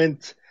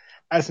improvement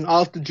as an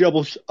off the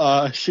dribble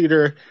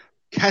shooter,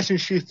 catch and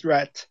shoot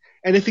threat.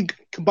 And if you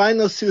combine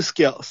those 2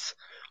 skills,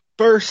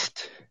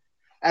 burst,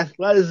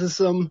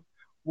 athleticism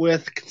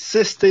with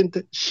consistent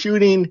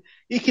shooting,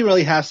 you can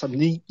really have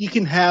something. You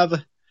can have,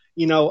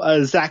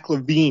 a Zach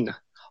LaVine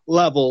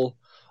level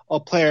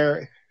of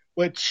player,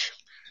 which,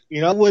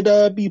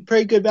 would be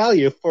pretty good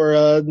value for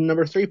a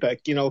number 3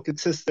 pick.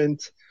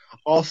 Consistent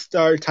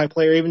all-star type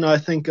player, even though I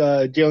think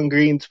Jalen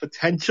Green's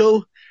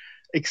potential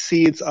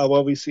exceeds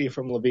what we see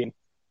from LaVine.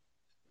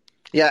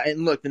 Yeah,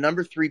 and look, the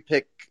number 3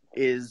 pick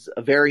is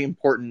a very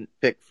important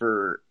pick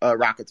for a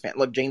Rockets fan.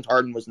 Look, James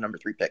Harden was the number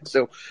 3 pick.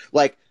 So,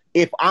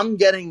 if I'm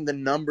getting the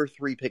number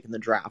 3 pick in the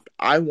draft,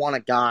 I want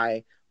a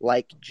guy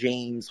like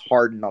James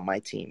Harden on my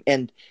team.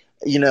 And,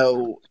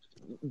 do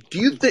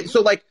you think –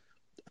 so,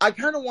 I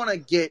kind of want to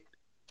get,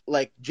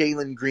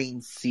 Jalen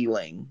Green's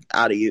ceiling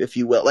out of you, if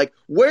you will.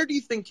 Where do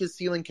you think his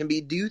ceiling can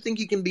be? Do you think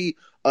he can be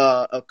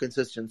a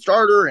consistent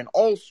starter, an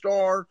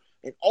all-star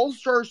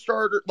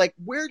starter?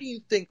 Where do you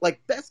think,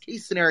 best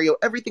case scenario,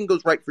 everything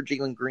goes right for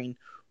Jalen Green,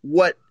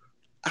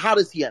 how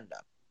does he end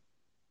up?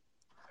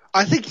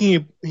 I think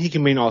he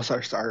can be an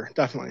all-star starter,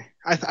 definitely.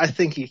 I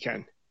think he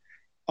can.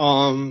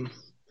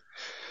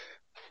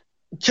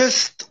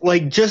 Just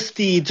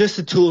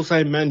the tools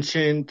I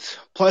mentioned,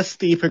 plus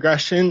the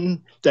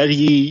progression that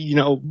he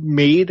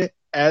made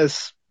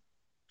as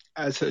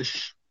a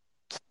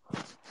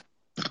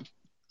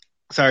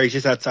sorry,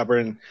 just had supper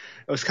and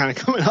it was kind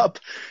of coming up.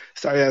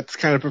 Sorry, that's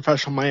kind of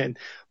professional on my end.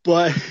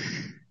 But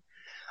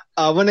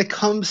when it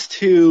comes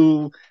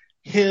to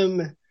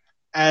him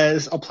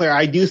as a player,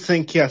 I do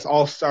think he has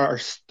all-star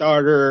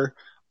starter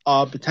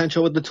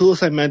potential with the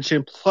tools I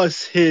mentioned,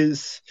 plus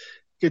his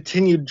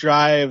continued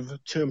drive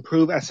to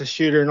improve as a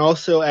shooter and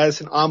also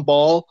as an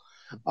on-ball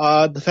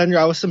defender.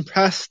 I was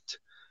impressed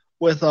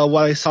with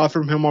what I saw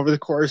from him over the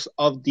course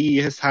of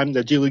his time in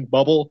the G League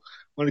bubble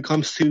when it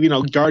comes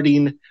to,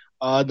 guarding,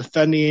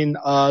 defending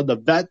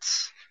the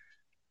vets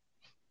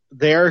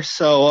there.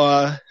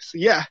 So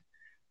yeah,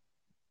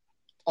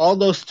 all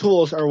those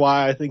tools are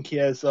why I think he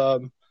has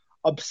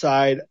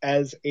upside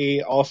as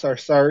a all-star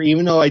starter,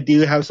 even though I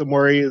do have some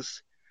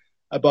worries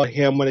about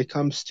him when it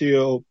comes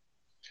to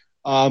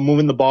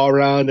moving the ball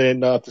around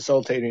and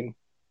facilitating.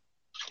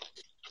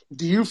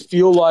 Do you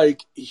feel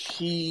like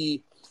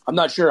I'm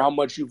not sure how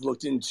much you've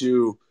looked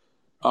into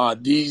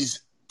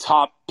these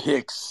top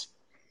picks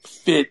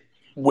fit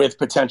with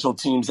potential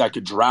teams that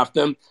could draft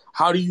them.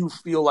 How do you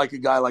feel like a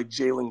guy like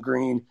Jalen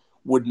Green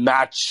would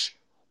match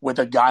with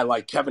a guy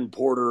like Kevin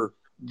Porter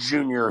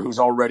Jr., who's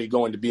already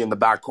going to be in the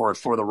backcourt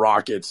for the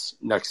Rockets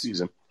next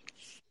season?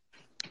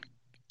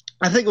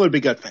 I think it would be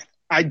a good fit.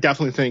 I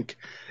definitely think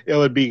it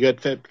would be a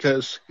good fit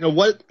because,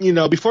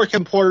 before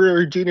Kevin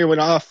Porter Jr.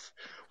 went off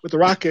with the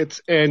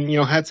Rockets and,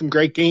 had some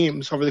great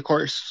games over the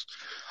course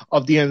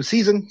of the end of the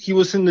season, he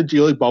was in the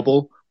G League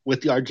bubble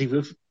with the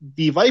RGV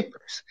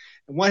Vipers.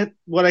 And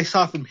what I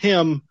saw from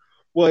him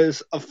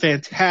was a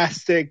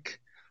fantastic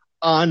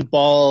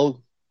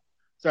on-ball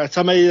threat,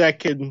 somebody that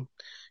can,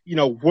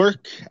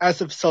 work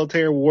as a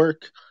facilitator,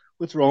 work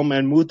with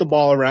Roman, move the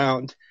ball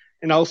around,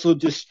 and also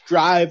just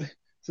drive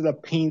to the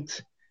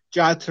paint,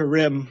 drive to the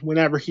rim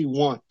whenever he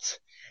wants.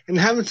 And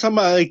having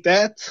somebody like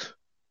that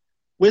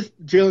with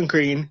Jalen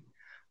Green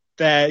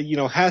that,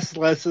 has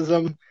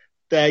athleticism,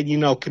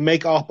 that, can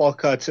make off-ball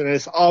cuts, and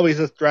is always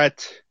a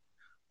threat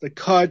to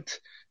cut,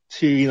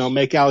 to,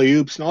 make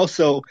alley-oops, and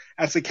also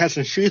as a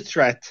catch-and-shoot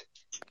threat,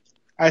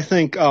 I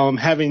think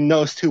having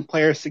those two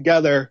players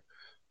together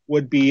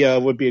would be a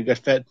good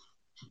fit.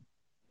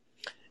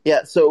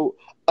 Yeah, so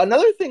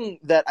another thing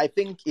that I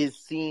think is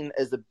seen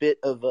as a bit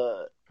of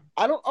a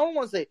I don't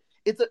want to say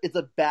it's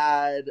a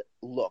bad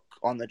look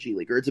on the G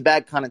League, or it's a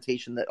bad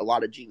connotation that a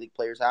lot of G League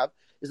players have,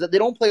 is that they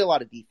don't play a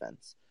lot of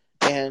defense.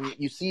 And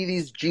you see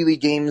these G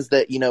League games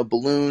that,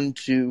 balloon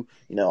to,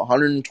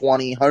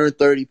 120,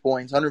 130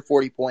 points,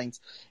 140 points.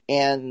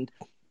 And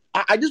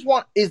I just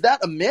is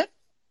that a myth,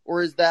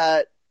 or is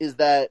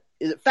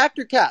it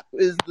factor cap?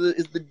 Is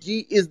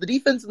the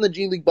defense in the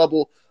G League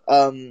bubble,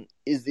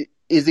 is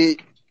it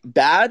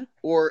bad?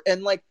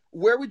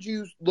 Where would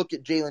you look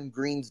at Jalen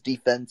Green's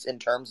defense in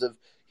terms of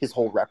his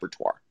whole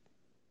repertoire?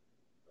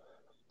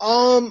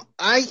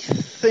 I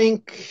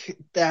think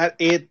that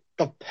it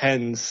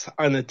depends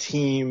on the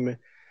team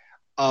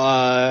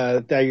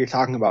that you're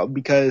talking about,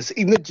 because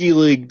in the G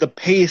League, the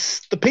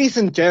pace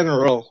in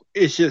general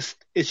is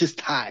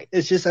just high.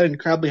 It's just an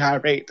incredibly high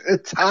rate.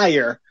 It's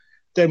higher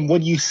than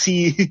what you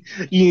see,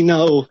 in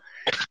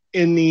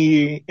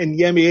the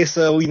NBA.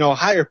 So,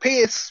 higher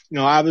pace,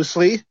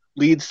 obviously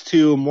leads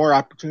to more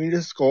opportunity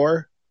to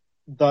score,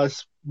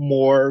 thus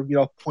more,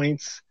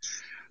 points,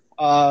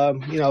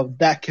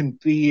 that can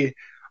be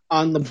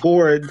on the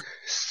board.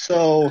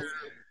 So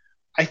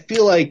I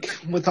feel like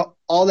with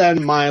all that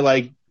in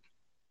mind,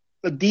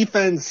 the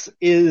defense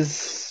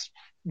is,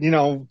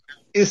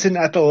 isn't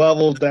at the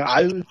level that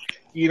I,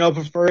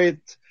 prefer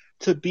it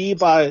to be.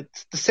 But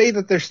to say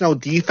that there's no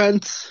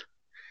defense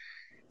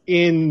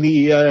in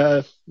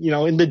the,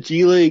 in the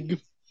G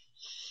League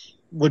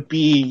would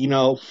be,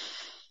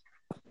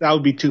 that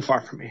would be too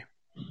far for me.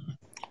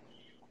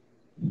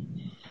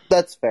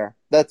 That's fair.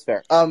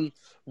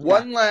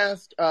 One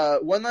last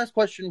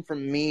question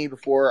from me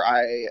before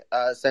I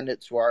send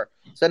it to our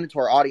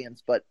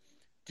audience. But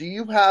do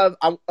you have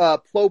a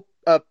pro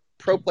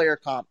player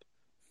comp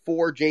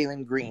for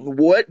Jalen Green?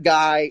 What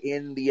guy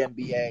in the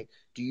NBA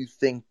do you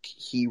think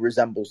he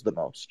resembles the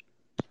most?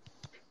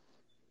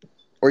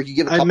 Or you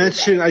give I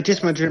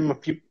just mentioned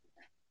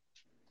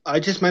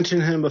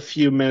him a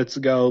few minutes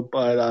ago,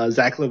 but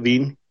Zach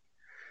LaVine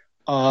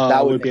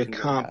that would be a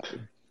comp.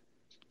 Really,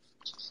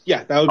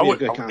 yeah, that would be a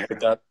good comp.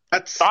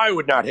 I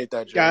would not hate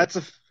that.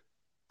 Jalen.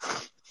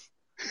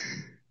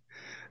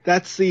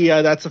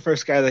 Yeah, that's the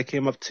first guy that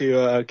came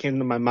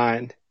to my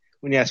mind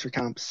when you asked for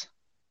comps.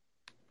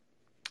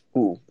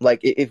 Ooh,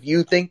 if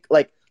you think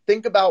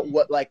about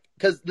what,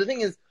 because the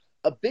thing is,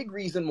 a big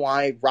reason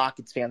why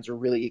Rockets fans are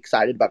really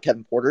excited about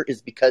Kevin Porter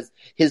is because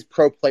his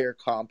pro player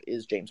comp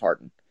is James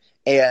Harden.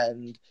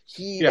 And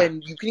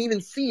and you can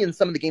even see in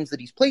some of the games that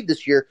he's played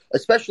this year,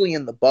 especially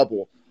in the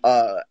bubble,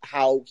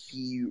 how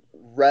he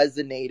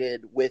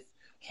resonated with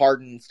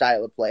Harden's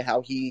style of play,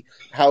 how he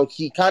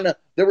kind of,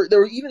 there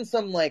were even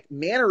some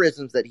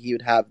mannerisms that he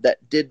would have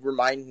that did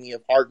remind me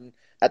of Harden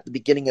at the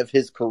beginning of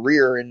his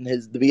career and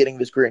the beginning of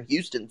his career in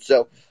Houston.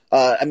 So,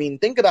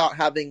 think about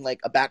having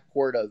a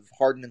backcourt of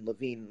Harden and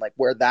LaVine,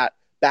 where that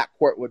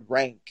backcourt would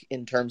rank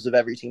in terms of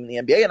every team in the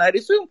NBA, and I'd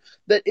assume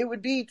that it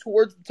would be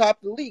towards the top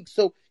of the league.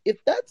 So if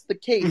that's the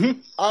case,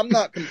 I'm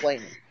not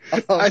complaining.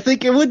 I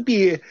think it would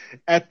be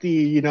at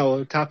the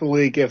top of the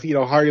league if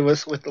Harden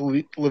was with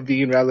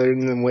Levine rather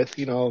than with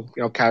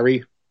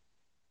Kyrie.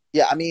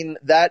 Yeah, I mean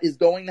that is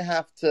going to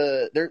have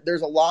to.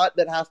 There's a lot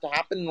that has to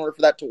happen in order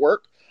for that to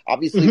work.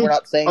 Obviously, we're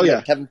not saying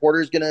that Kevin Porter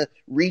is going to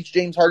reach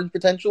James Harden's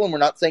potential, and we're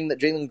not saying that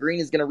Jalen Green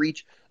is going to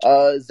reach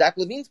Zach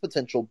LaVine's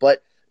potential.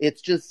 But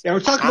it's just we're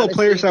talking about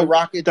players that are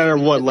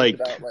what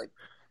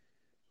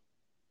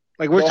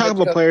we're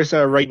talking about players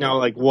that are right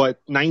now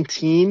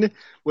 19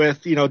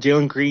 with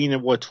Jalen Green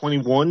and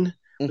 21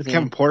 with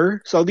Kevin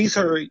Porter. So these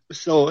are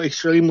still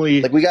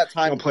extremely we got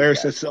time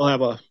players that still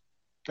have a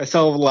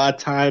lot of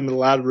time and a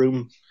lot of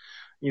room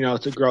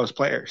to grow as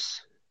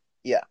players.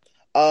 Yeah.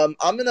 I'm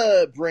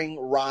gonna bring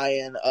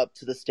Ryan up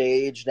to the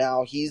stage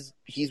now. He's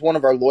one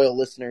of our loyal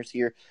listeners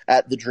here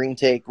at the Dream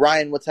Take.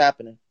 Ryan, what's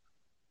happening?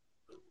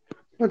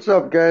 What's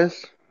up,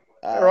 guys?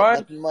 Ryan?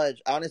 Nothing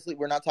much. Honestly,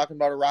 we're not talking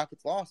about a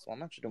Rockets loss, so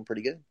I'm actually doing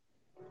pretty good.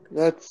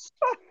 That's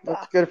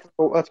good.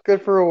 That's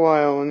good for a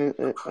while, and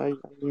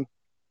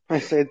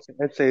I'd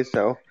say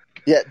so.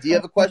 Yeah. Do you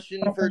have a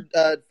question for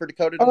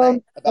Dakota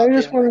tonight? I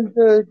just wanted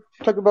to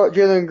talk about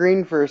Jalen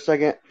Green for a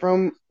second.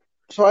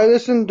 So I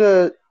listened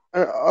to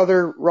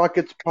other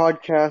Rockets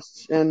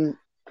podcasts, and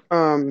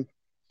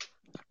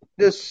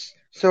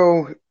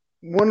so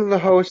one of the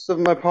hosts of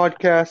my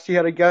podcast, he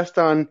had a guest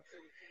on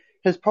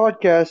his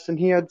podcast, and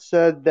he had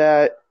said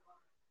that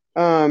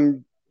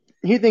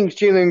he thinks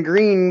Jalen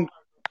Green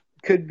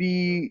could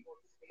be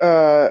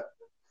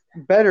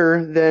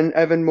better than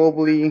Evan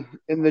Mobley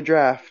in the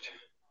draft.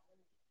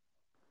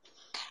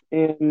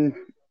 And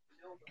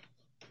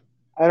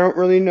I don't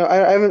really know. I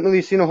haven't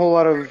really seen a whole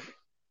lot of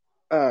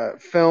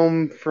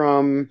film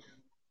from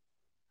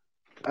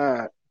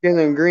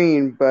Jalen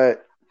Green,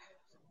 but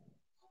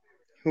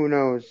who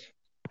knows?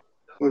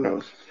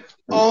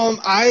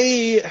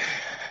 I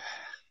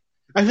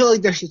feel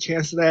like there's a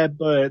chance of that,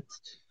 but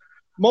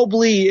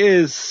Mobley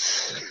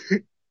is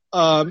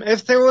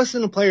if there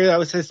wasn't a player that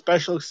was his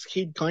special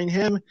Cade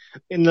Cunningham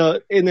in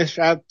this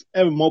draft,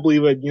 Evan Mobley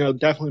would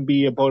definitely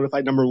be a bona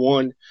fide number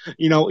one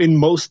in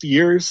most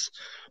years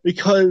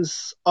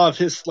because of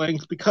his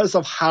length, because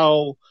of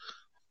how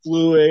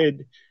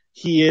fluid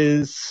he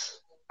is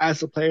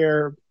as a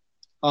player,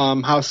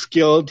 how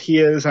skilled he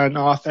is on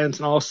offense,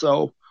 and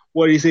also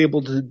what he's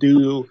able to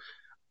do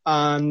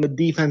on the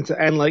defense.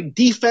 And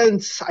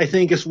defense, I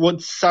think, is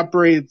what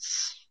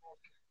separates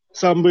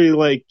somebody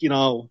like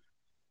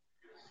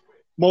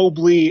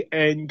Mobley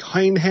and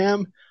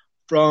Cunningham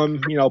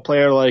from a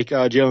player like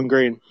Jalen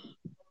Green.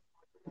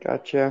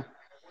 Gotcha.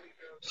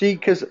 See,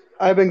 because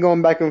I've been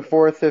going back and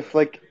forth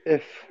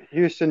if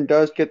Houston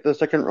does get the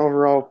second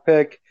overall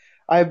pick,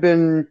 I've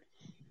been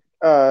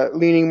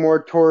leaning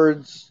more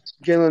towards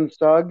Jalen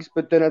Suggs,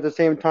 but then at the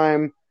same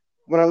time,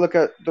 when I look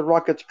at the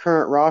Rockets'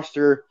 current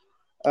roster,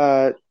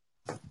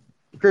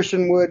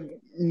 Christian Wood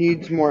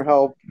needs more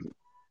help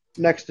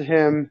next to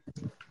him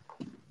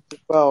as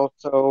well.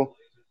 So,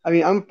 I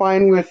mean, I'm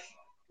fine with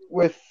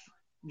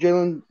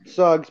Jalen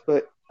Suggs,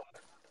 or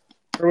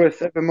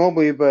with Evan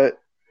Mobley, but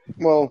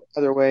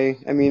either way.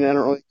 I mean, I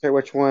don't really care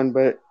which one,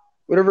 but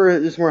whatever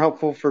is more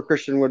helpful for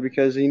Christian Wood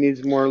because he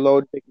needs more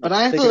load. But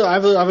I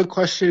have a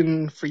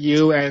question for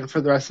you and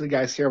for the rest of the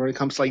guys here when it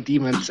comes to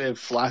defensive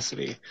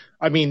philosophy.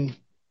 I mean,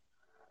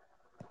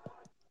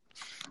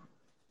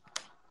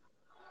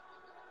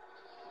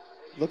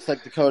 looks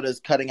like Dakota's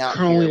cutting out.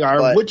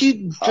 Would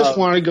you just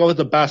want to go with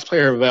the best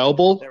player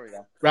available? There we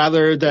go.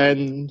 Rather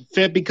than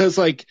fit, because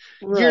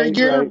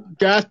you're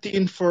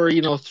drafting for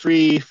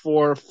 3,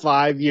 4,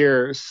 5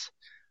 years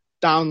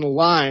down the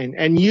line,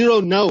 and you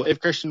don't know if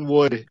Christian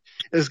Wood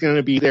is going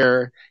to be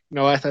there,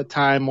 at that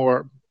time,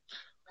 or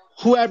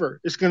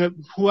whoever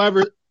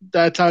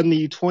that's on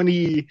the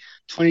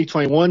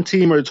 2021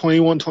 team or the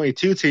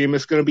 21-22 team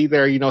is going to be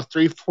there,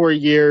 3, 4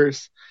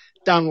 years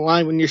down the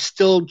line when you're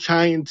still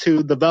trying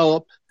to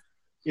develop,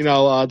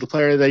 the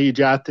player that you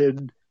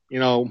drafted,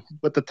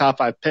 with the top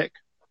 5 pick.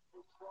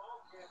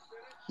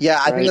 Yeah,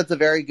 I think that's a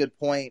very good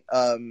point.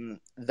 I'll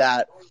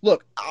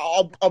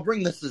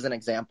bring this as an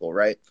example,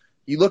 right?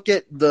 You look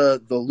at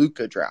the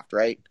Luka draft,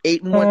 right?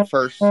 Ayton went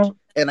first,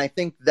 and I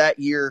think that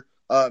year,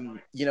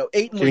 Ayton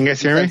was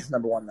consensus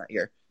number 1 that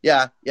year.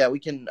 Yeah, we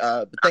can.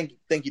 But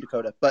thank you,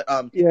 Dakota. But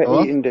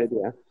Ayton did.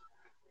 Yeah,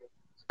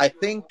 I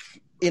think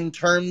in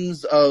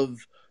terms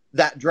of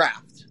that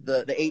draft,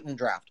 the Ayton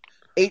draft,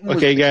 Ayton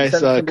was guys,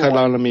 cut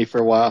on to me for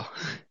a while.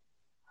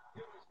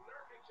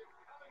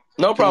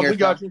 No problem. We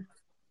got you.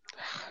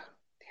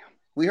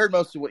 We heard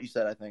most of what you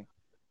said, I think.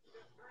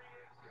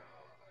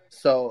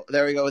 So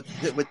there we go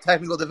with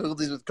technical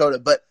difficulties with Coda.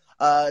 But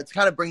to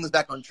kind of bring this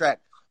back on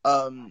track,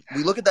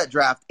 we look at that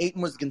draft.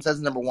 Ayton was the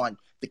consensus number 1.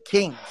 The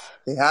Kings,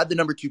 they had the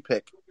number 2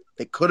 pick.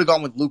 They could have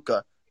gone with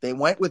Luka. They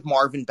went with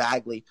Marvin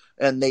Bagley,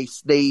 and they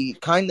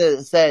kind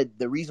of said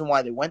the reason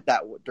why they went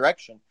that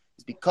direction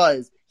is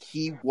because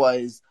he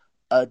was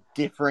a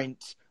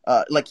different,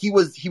 he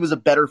was a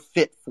better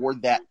fit for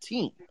that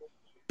team.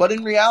 But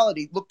in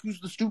reality, look who's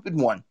the stupid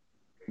one.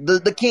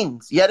 The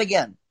Kings, yet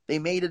again. They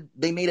made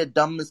a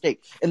dumb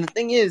mistake. And the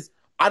thing is,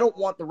 I don't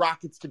want the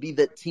Rockets to be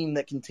that team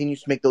that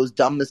continues to make those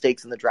dumb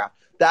mistakes in the draft.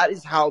 That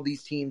is how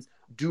these teams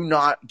do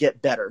not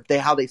get better.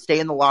 How they stay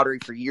in the lottery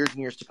for years and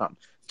years to come.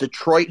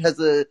 Detroit has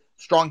a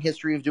strong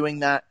history of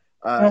doing that.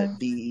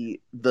 The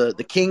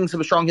Kings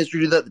have a strong history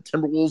to do that. The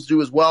Timberwolves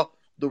do as well.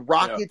 The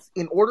Rockets,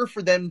 in order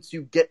for them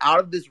to get out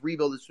of this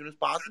rebuild as soon as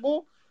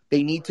possible,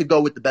 they need to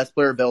go with the best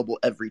player available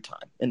every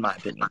time, in my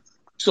opinion.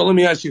 So let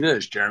me ask you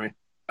this, Jeremy.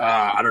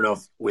 I don't know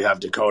if we have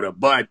Dakota,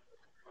 but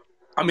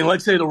I mean,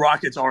 let's say the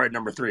Rockets are at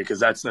number 3 because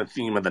that's the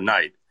theme of the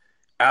night.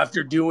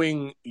 After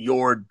doing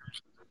your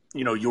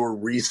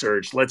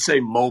research, let's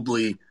say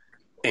Mobley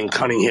and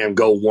Cunningham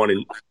go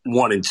 1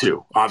 and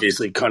 2.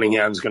 Obviously,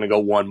 Cunningham's going to go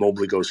 1,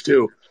 Mobley goes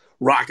 2.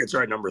 Rockets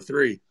are at number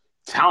 3.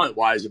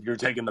 Talent-wise, if you're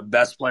taking the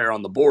best player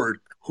on the board,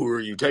 who are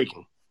you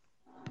taking?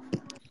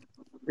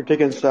 You're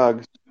taking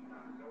Suggs.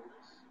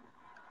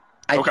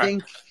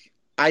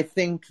 I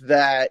think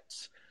that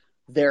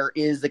there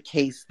is a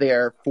case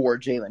there for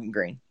Jalen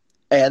Green.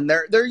 And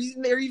there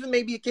even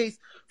may be a case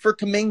for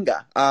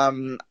Kuminga.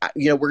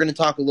 We're going to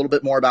talk a little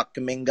bit more about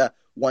Kuminga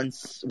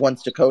once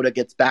Dakota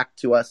gets back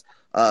to us.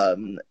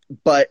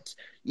 But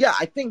yeah,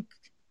 I think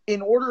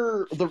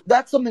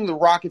that's something the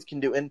Rockets can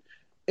do. And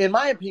in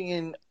my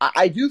opinion,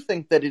 I do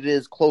think that it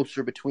is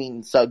closer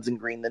between Suggs and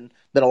Green than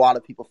a lot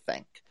of people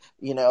think.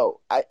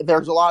 I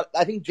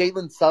think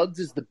Jalen Suggs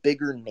is the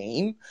bigger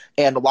name,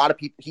 and a lot of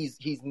people,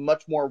 he's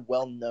much more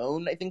well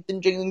known, I think,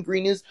 than Jalen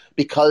Green is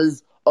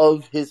because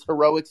of his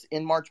heroics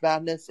in March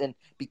Madness and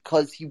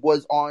because he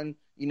was on,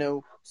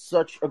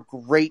 such a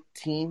great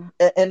team.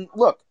 And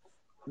look,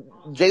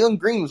 Jalen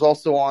Green was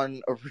also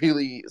on a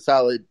really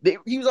solid,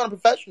 he was on a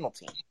professional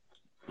team.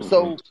 Mm-hmm.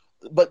 So,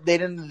 but they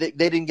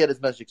didn't get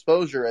as much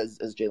exposure as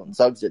Jalen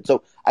Suggs did.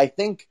 So I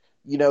think,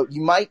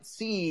 you might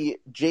see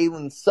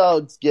Jalen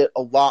Suggs get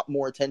a lot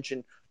more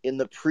attention in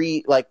the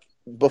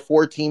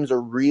before teams are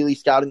really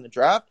scouting the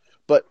draft.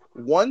 But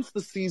once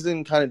the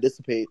season kind of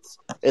dissipates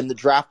and the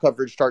draft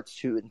coverage starts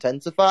to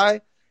intensify,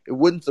 it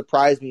wouldn't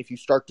surprise me if you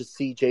start to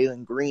see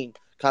Jalen Green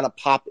kind of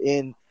pop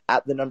in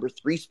at the number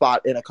 3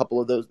 spot in a couple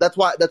of those. That's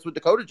what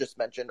Dakota just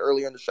mentioned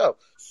earlier in the show.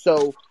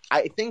 So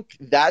I think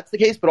that's the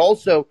case. But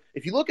also,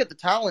 if you look at the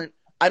talent,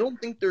 I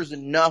don't think there's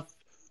enough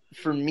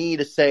for me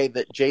to say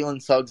that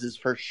Jalen Suggs is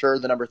for sure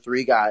the number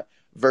 3 guy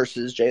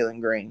versus Jalen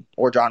Green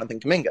or Jonathan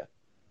Kuminga.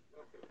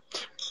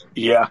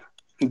 Yeah.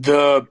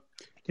 Can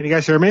you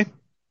guys hear me?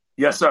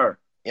 Yes, sir.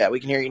 Yeah, we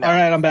can hear you now. All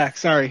right, I'm back.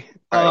 Sorry.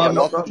 All right,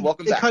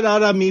 welcome back. It cut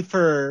out on me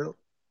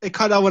it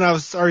cut out when I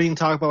was starting to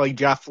talk about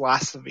draft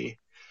philosophy.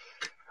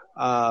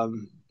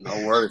 No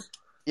worries.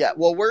 Yeah,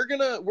 well, we're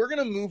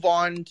gonna move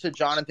on to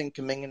Jonathan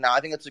Kuminga now.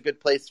 I think it's a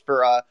good place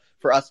for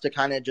us to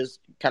kind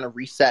of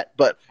reset.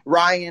 But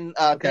Ryan,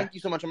 Thank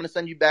you so much. I'm gonna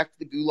send you back to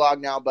the gulag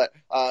now, but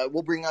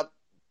we'll bring up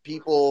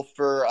people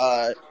for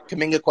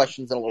Kuminga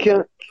questions in a little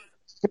bit.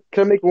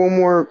 Can I make one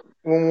more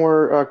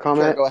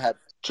comment? Sure, go ahead.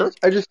 Sure.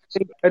 I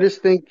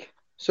just think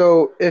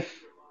so.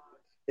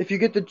 If you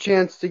get the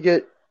chance to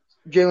get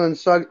Jalen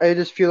Suggs, I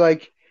just feel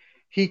like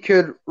he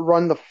could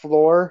run the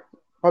floor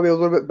probably a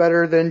little bit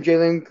better than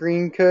Jalen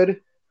Green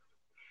could.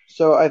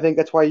 So I think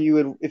that's why you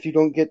would, if you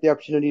don't get the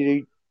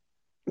opportunity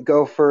to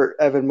go for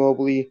Evan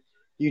Mobley,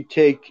 you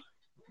take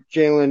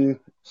Jalen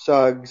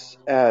Suggs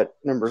at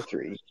number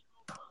 3.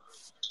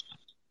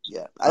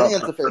 Yeah, I think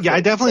that's a fair. Yeah,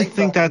 I definitely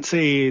think that's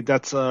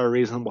a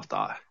reasonable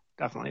thought.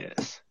 Definitely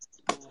is.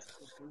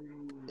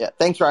 Yeah,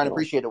 thanks, Ryan.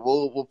 Appreciate it.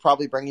 We'll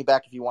probably bring you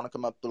back if you want to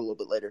come up a little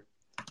bit later.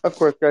 Of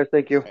course, guys.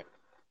 Thank you. Okay.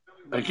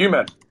 Thank you,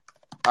 man.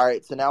 All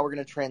right, so now we're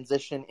going to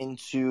transition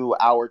into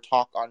our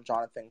talk on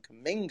Jonathan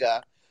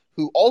Kuminga,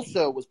 who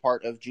also was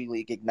part of G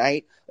League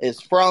Ignite, is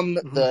from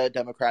the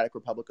Democratic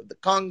Republic of the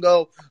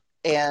Congo,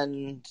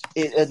 and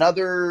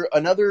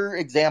another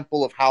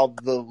example of how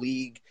the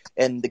league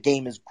and the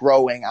game is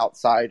growing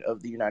outside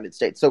of the United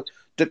States. So,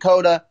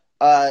 Dakota,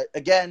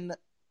 again,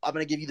 I'm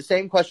going to give you the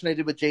same question I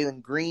did with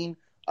Jalen Green.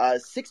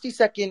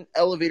 60-second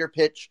elevator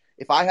pitch.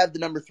 If I have the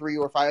number 3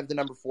 or if I have the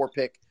number 4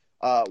 pick,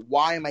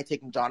 why am I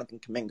taking Jonathan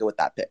Kuminga with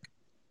that pick?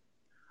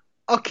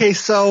 Okay,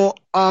 so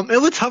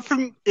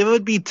it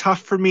would be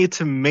tough for me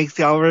to make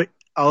the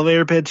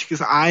elevator pitch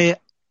because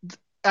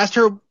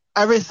after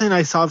everything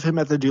I saw of him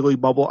at the G League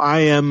bubble, I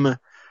am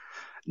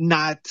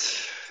not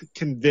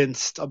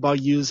convinced about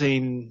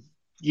using,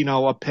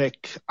 a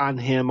pick on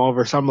him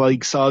over somebody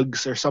like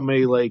Suggs or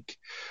somebody like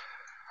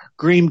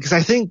Green because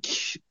I think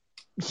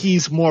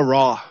he's more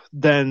raw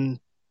than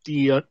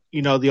the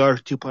other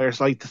 2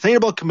 players. Like the thing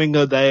about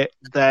Kuminga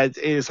that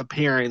is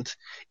apparent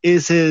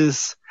is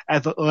his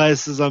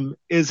athleticism,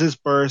 is his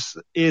burst,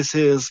 is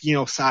his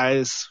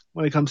size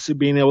when it comes to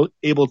being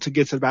able to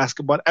get to the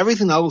basket. But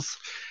everything else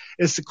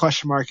is the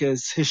question mark: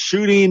 is his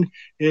shooting,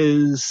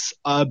 his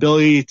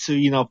ability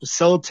to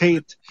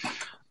facilitate,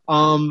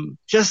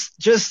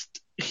 just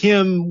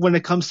him when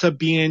it comes to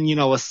being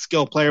a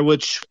skill player,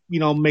 which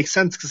makes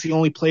sense because he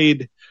only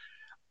played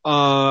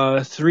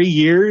 3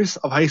 years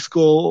of high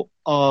school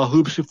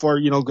hoops before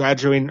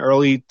graduating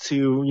early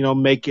to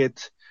make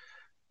it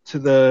to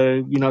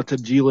the to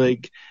G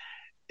League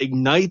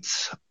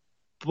Ignites.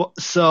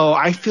 So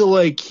I feel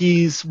like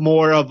he's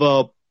more of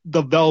a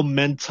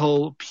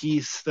developmental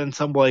piece than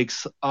somebody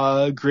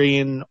like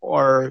Green,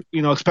 or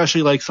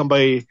especially like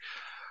somebody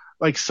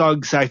like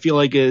Suggs. I feel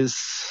like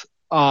is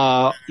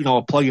a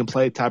plug and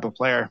play type of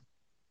player.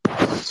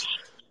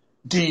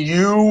 Do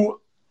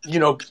you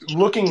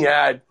looking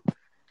at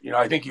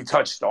I think you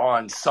touched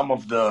on some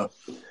of the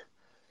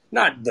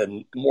not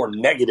the more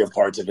negative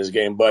parts of his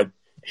game, but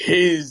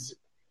his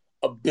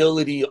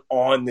ability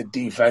on the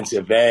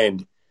defensive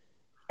end.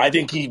 I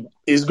think he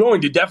is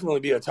going to definitely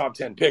be a top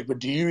 10 pick, but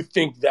do you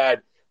think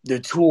that the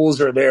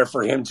tools are there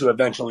for him to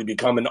eventually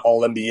become an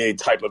all-NBA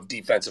type of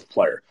defensive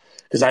player?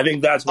 Because I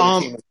think that's what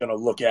the team is going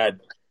to look at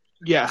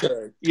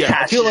to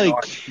I feel like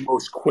on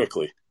most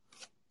quickly.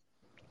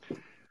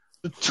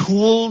 The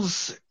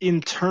tools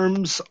in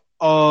terms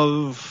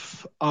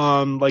of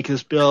like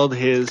his build,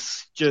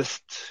 his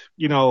just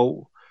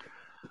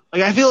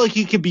like I feel like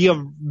he could be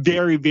a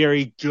very,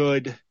 very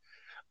good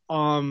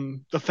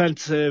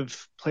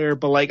defensive player,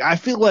 but like I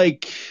feel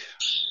like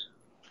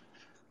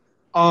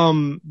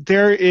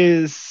there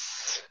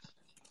is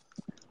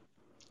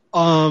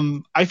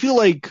I feel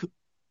like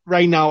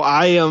right now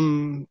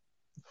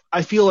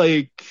I feel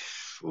like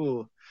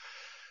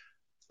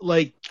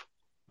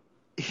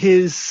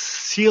his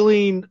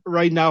ceiling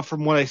right now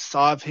from what I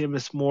saw of him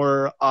is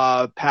more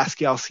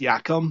Pascal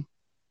Siakam.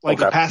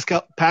 Like a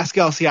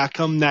Pascal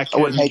Siakam that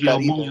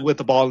can move with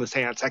the ball in his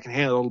hands, that can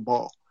handle the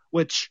ball,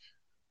 which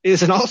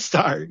is an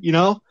all-star,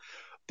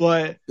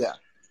 But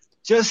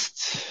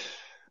just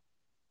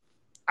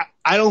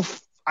I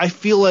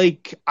feel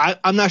like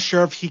I'm not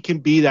sure if he can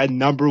be that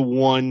number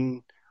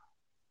one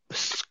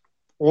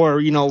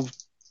or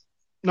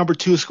number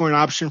two scoring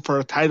option for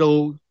a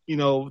title,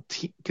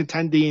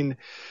 contending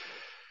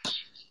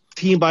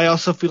team, but I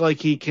also feel like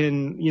he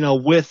can,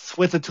 with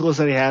the tools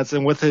that he has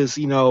and with his,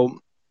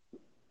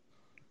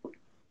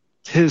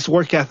 his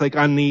work ethic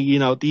on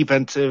the,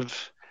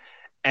 defensive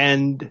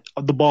end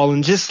of the ball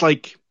and just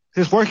like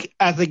his work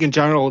ethic in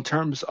general in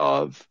terms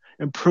of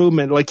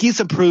improvement. Like he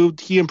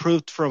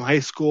improved from high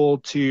school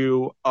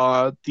to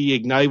the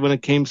Ignite when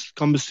it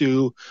comes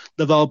to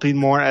developing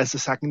more as a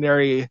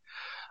secondary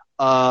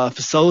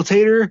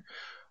facilitator.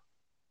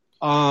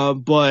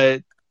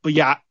 But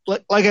yeah,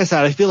 like I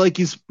said, I feel like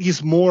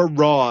he's more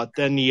raw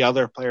than the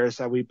other players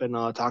that we've been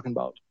talking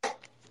about.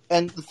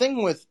 And the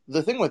thing with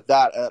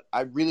that,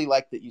 I really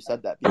like that you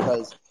said that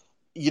because,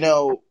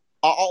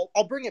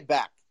 I'll bring it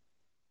back.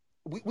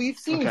 We've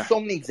seen so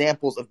many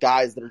examples of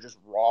guys that are just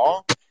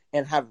raw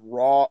and have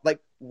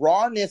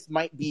rawness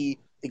might be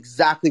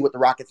exactly what the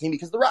Rockets need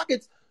because the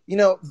Rockets,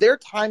 their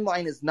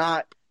timeline is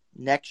not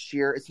next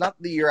year. It's not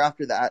the year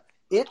after that.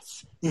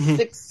 It's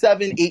 6,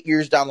 7, 8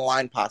 years down the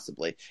line,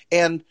 possibly.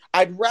 And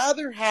I'd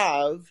rather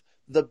have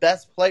the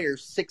best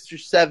players 6 or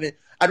 7.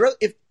 I'd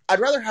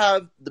rather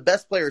have the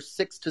best players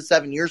 6 to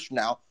 7 years from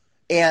now.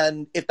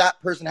 And if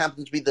that person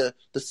happens to be the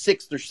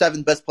 6th or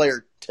 7th best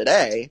player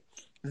today,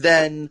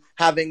 than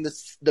having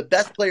the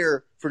best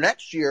player for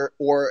next year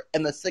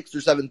and the 6th or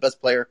 7th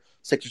best player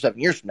 6 or 7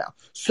 years from now.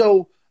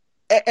 So,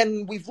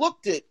 and we've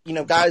looked at,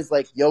 guys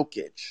like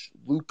Jokic,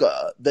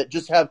 Luka, that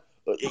just have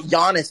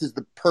Giannis is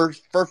the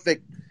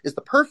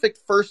perfect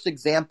first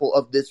example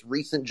of this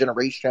recent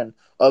generation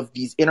of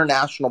these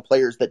international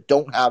players that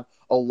don't have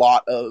a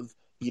lot of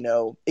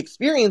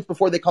experience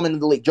before they come into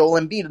the league. Joel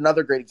Embiid,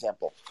 another great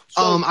example.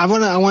 So, I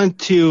want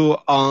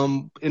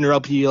to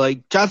interrupt you.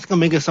 Like Jonathan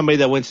Kuminga is somebody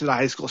that went to the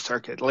high school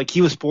circuit. Like he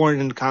was born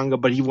in Congo,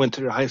 but he went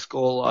to the high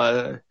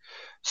school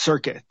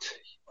circuit.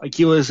 Like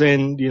he was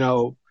in,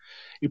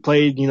 he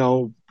played,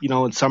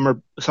 in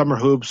summer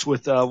hoops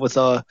with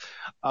a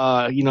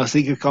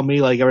secret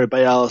company like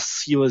everybody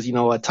else. He was,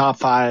 a top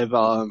 5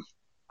 on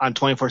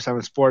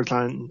 24/7 Sports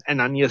and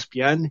on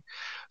ESPN.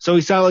 So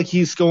it's not like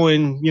he's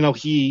going,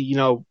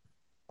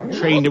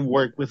 trained to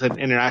work with an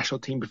international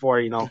team before,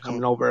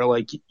 coming over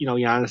like,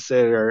 Giannis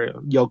did or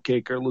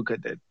Jokic or Luka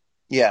did.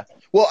 Yeah.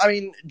 Well, I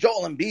mean,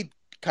 Joel Embiid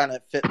kind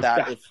of fit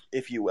that,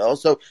 if you will.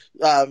 So,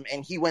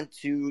 and he went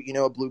to,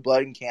 a blue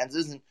blood in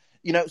Kansas and,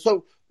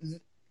 so,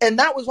 and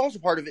that was also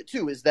part of it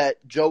too, is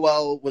that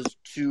Joel was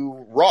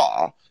too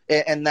raw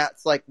and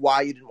that's like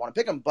why you didn't want to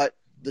pick him. But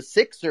the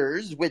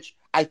Sixers, which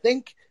I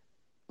think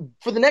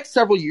for the next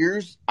several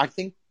years, I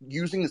think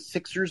using the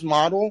Sixers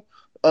model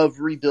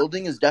of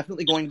rebuilding is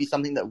definitely going to be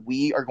something that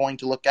we are going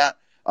to look at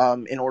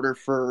in order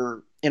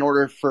for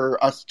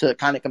us to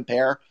kind of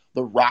compare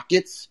the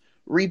Rockets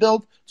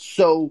rebuild.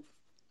 So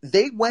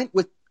they went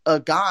with a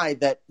guy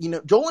that,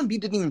 Joel Embiid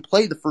didn't even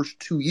play the first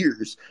 2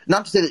 years.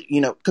 Not to say that,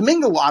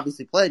 Kuminga will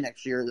obviously play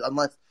next year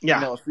unless,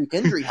 a freak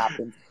injury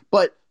happens.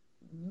 But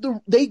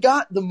they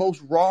got the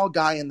most raw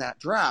guy in that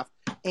draft,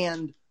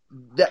 and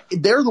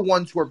they're the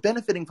ones who are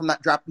benefiting from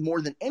that draft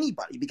more than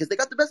anybody because they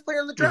got the best player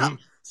in the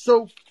draft.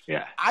 So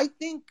I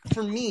think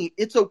for me,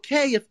 it's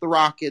okay if the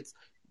Rockets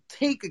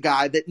take a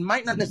guy that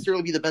might not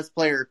necessarily be the best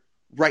player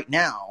right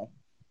now,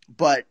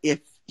 but if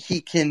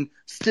he can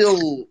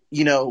still,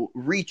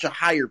 reach a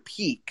higher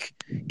peak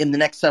in the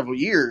next several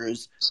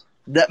years,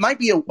 that might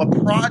be a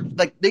project.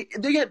 Like they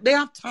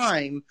have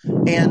time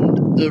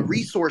and the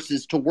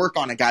resources to work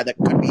on a guy that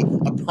could be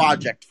a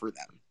project for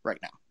them right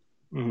now.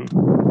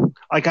 Mm-hmm.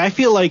 Like I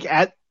feel like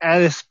at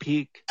his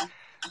peak,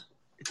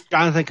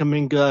 Jonathan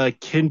Kuminga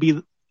can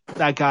be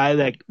that guy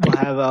that will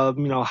have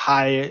a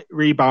high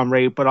rebound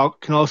rate, but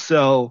can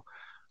also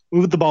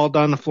move the ball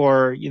down the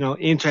floor,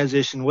 in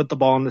transition with the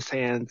ball in his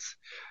hands.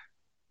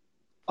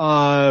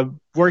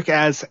 Work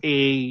as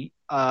a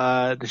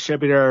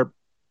distributor,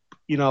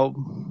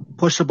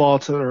 push the ball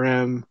to the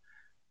rim,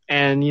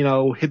 and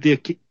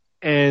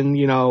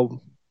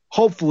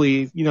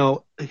hopefully,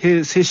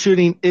 his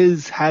shooting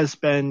has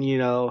been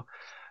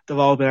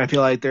developing. I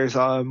feel like there's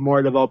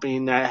more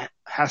developing that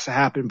has to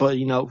happen, but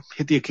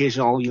hit the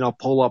occasional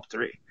pull up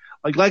three.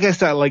 Like I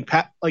said, like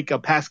a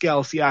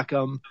Pascal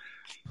Siakam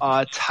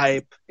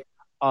type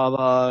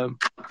of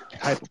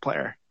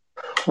player.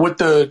 With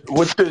the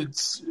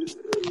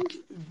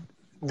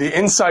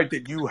insight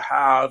that you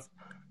have,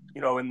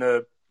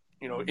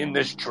 in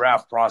this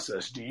draft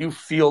process, do you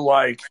feel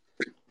like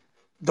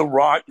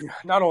not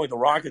only the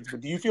Rockets,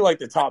 but do you feel like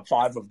the top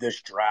 5 of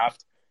this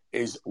draft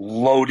is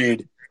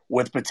loaded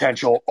with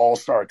potential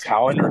all-star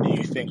talent, or do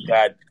you think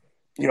that,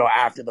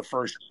 after the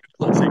first,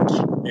 let's say,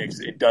 2 picks,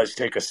 it does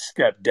take a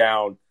step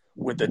down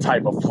with the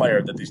type of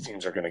player that these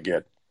teams are going to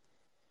get?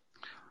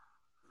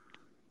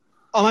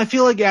 I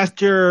feel like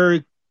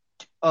after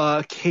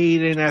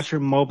Cade and after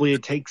Mobley,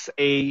 it takes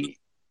a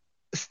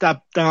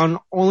step down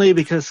only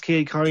because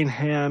Cade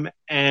Cunningham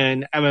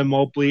and Evan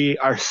Mobley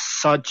are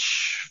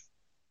such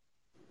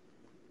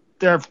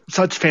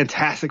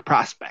fantastic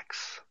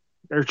prospects.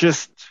 They're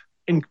just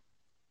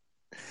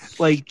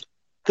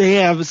they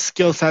have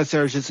skill sets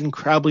that are just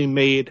incredibly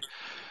made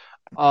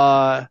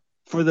for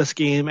this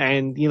game,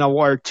 and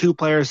are 2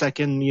 players that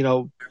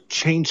can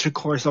change the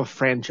course of a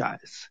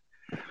franchise.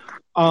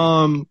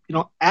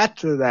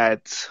 After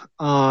that,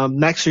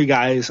 next 3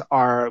 guys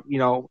are,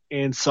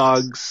 in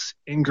Suggs,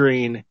 in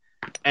Green,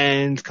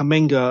 and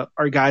Kuminga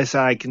are guys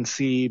that I can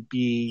see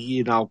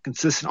be,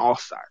 consistent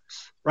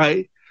all-stars,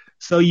 right?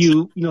 So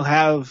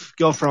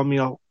go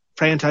from,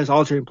 franchise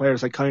altering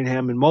players like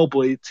Cunningham and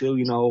Mobley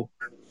to,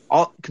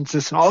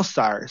 consistent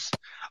all-stars.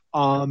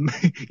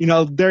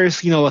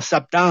 There's, a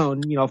step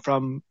down,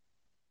 from,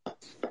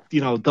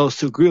 those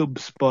 2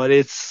 groups, but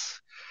it's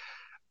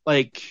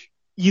like,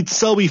 you'd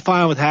still be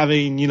fine with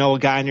having, a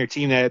guy on your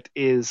team that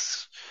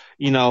is,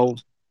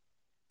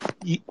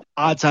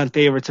 odds on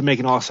favorite to make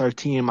an all-star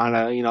team on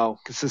a,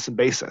 consistent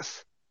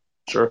basis.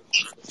 Sure.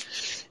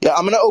 Yeah,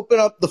 I'm going to open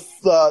up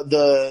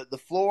the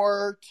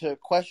floor to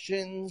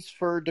questions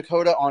for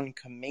Dakota on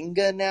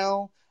Kuminga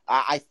now.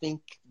 I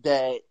think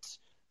that,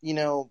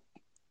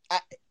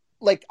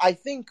 I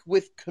think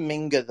with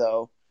Kuminga,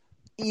 though,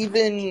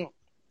 even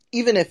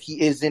if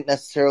he isn't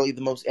necessarily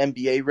the most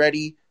NBA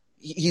ready,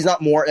 he's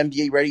not more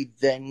NBA ready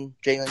than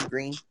Jalen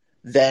Green,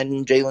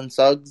 than Jalen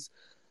Suggs.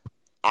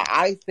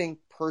 I think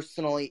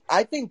personally,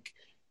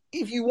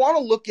 if you want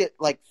to look at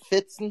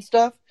fits and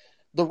stuff,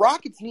 the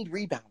Rockets need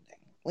rebounding.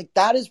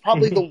 That is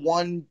probably the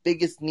one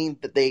biggest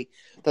need that they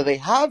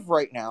have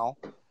right now.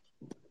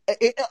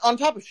 On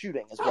top of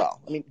shooting as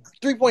well. I mean,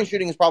 3-point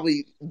shooting is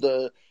probably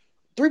the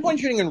 3-point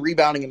shooting and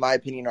rebounding, in my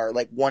opinion, are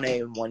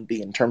 1A and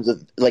 1B in terms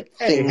of things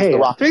the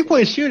Rockets.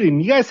 3-point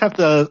shooting. You guys have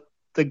the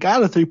guy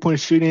with 3-point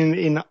shooting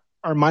in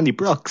Armani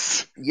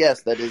Brooks.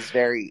 Yes, that is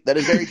very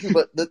true.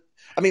 But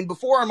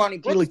before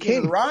Armani Brooks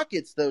came to the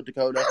Rockets, though,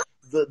 Dakota,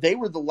 they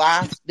were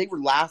last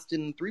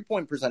in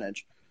 3-point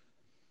percentage,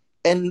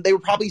 and they were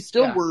probably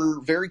still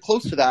were very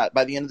close to that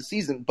by the end of the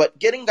season. But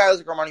getting guys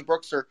like Armani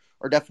Brooks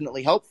are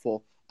definitely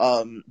helpful.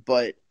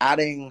 But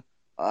adding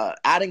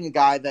a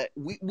guy that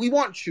we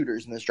want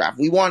shooters in this draft.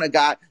 We want a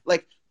guy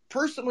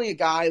personally, a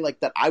guy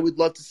that I would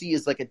love to see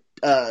is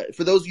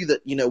for those of you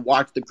that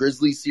watch the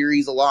Grizzlies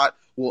series a lot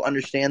will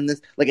understand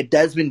this, a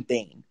Desmond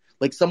Bane,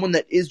 someone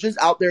that is just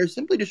out there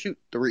simply to shoot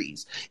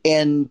threes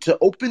and to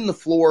open the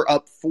floor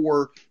up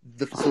for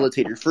the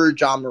facilitator, for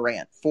John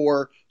Morant,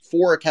 for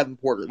a Kevin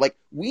Porter.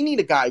 We need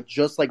a guy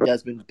just like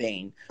Desmond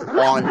Bane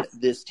on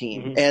this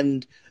team.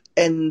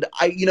 And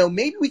I,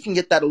 maybe we can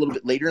get that a little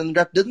bit later in the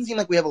draft. Doesn't seem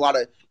like we have a lot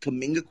of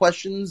Kuminga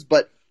questions,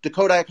 but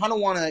Dakota, I kind of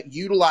want to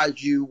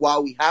utilize you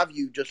while we have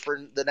you just for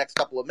the next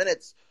couple of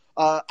minutes.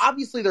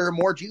 Obviously, there are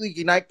more G League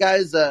Ignite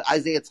guys,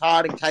 Isaiah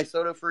Todd and Kai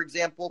Soto, for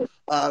example.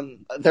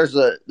 There's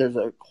a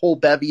whole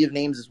bevy of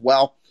names as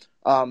well.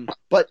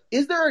 But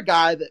is there a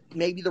guy that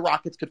maybe the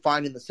Rockets could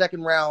find in the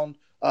second round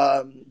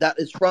that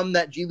is from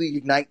that G League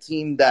Ignite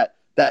team that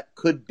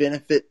could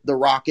benefit the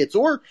Rockets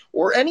or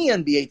any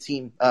NBA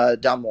team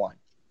down the line?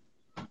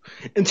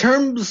 In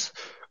terms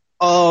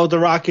of the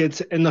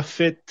Rockets and the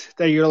fit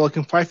that you're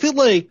looking for, I feel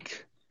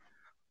like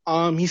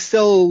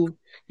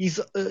he's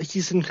an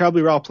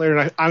incredibly raw player,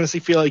 and I honestly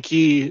feel like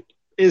he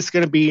is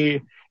going to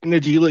be in the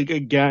G League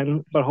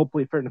again, but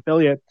hopefully for an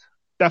affiliate.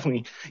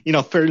 Definitely,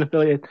 for an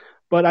affiliate.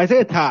 But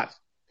Isaiah Todd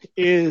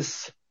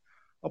is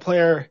a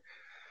player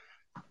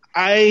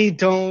I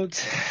don't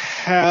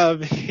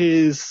have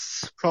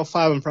his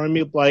profile in front of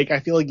me. Like, I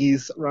feel like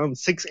he's around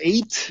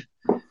 6'8",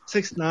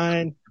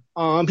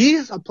 6'9".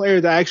 He's a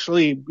player that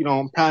actually,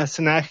 passed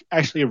and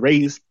actually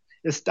raised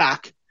his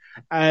stock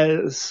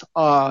as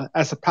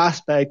a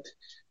prospect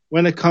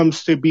when it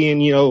comes to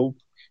being,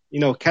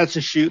 catch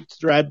and shoot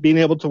threat, being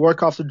able to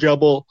work off the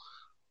dribble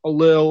a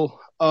little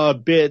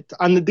bit.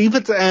 On the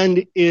defensive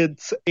end,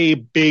 it's a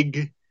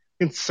big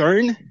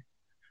concern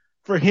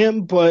for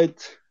him,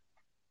 but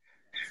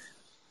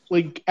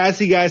like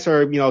as you guys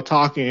are,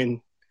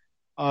 talking,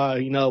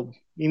 you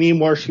need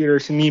more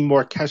shooters, you need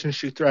more catch and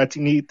shoot threats,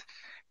 you need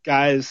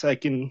guys that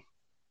can,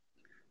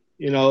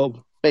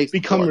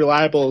 become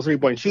reliable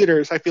 3-point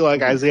shooters. I feel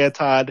like Isaiah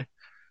Todd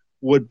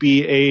would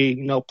be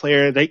a,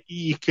 player that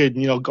you could,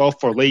 go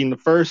for late in the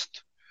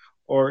first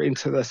or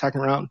into the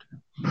second round.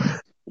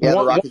 Yeah,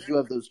 the Rockets do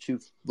have those 2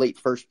 late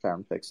first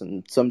round picks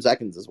and some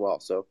seconds as well.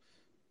 So,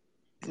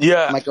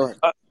 yeah, Mike, go ahead.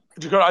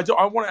 Dakota,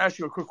 I want to ask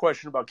you a quick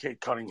question about Cade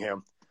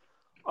Cunningham.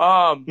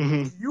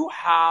 Do you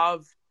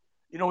have,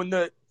 in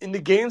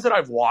the games that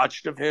I've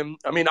watched of him,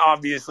 I mean,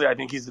 obviously, I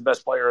think he's the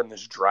best player in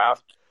this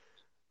draft.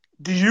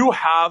 Do you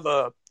have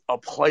a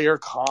player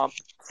comp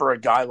for a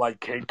guy like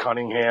Cade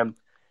Cunningham?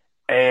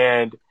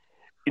 And,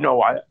 I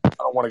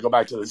don't want to go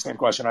back to the same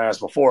question I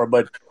asked before,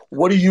 but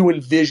what do you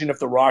envision if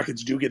the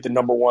Rockets do get the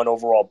number 1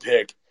 overall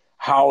pick,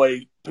 how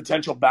a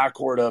potential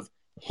backcourt of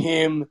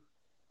him,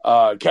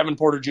 Kevin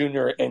Porter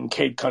Jr., and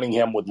Cade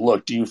Cunningham would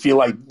look? Do you feel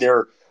like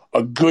they're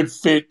a good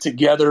fit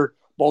together?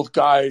 Both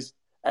guys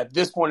at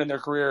this point in their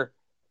career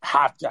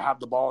have to have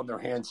the ball in their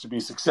hands to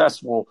be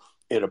successful,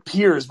 it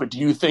appears. But do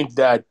you think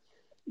that,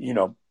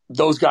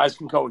 those guys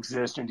can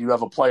coexist? And do you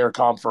have a player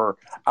comp for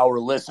our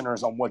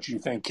listeners on what you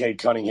think Cade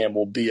Cunningham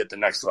will be at the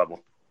next level?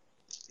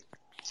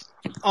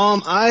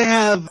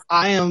 I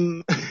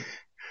am,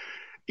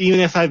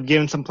 even if I've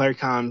given some player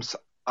comps,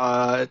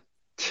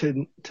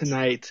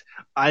 tonight,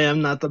 I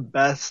am not the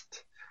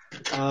best,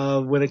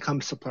 when it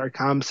comes to player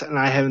comps, and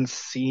I haven't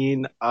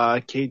seen,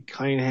 Cade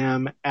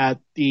Cunningham at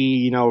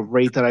the,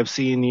 rate that I've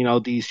seen,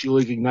 these G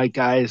League Ignite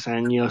guys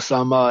and,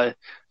 some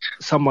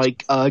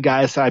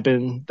guys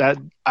that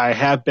I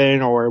have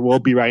been or will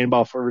be writing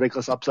about for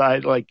ridiculous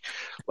upside, like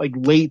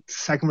late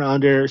second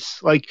rounders,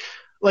 the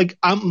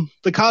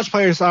college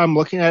players I'm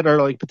looking at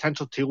are like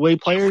potential 2-way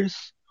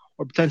players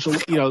or potential,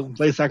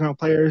 late second round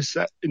players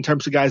in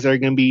terms of guys that are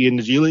going to be in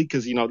the G League.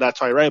 Cause,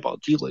 that's why I write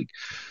about G League.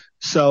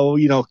 So,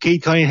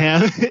 Cade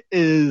Cunningham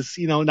is,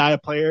 not a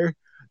player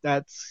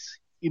that's,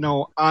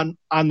 on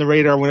the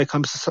radar when it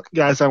comes to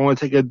guys I want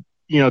to take a,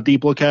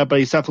 deep look at, but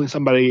he's definitely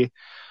somebody,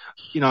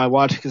 I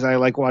watch because I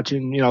like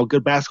watching,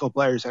 good basketball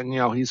players and,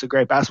 he's a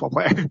great basketball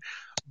player.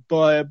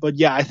 But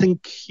yeah, I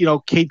think,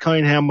 Cade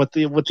Cunningham with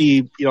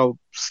the,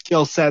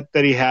 skill set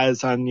that he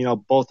has on,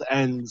 both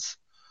ends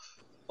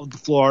of the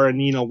floor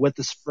and, with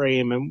his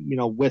frame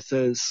and, with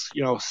his,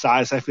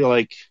 size, I feel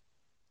like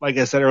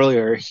I said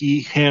earlier,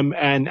 him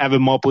and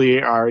Evan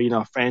Mobley are,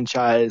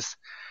 franchise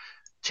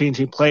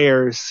changing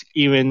players,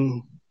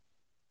 even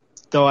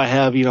though I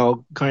have,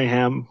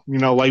 Cunningham,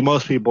 like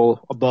most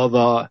people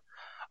above,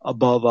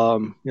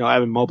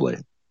 Evan Mobley.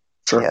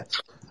 Sure. Yeah.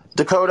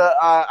 Dakota,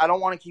 I don't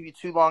want to keep you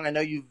too long. I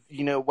know you've,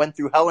 went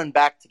through hell and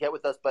back to get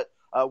with us, but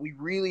we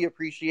really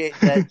appreciate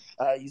that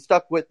you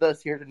stuck with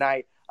us here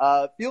tonight.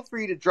 Feel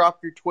free to drop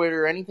your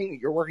Twitter, anything that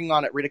you're working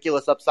on at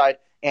Ridiculous Upside,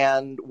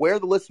 and where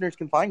the listeners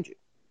can find you.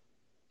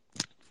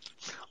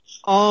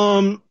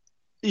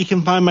 You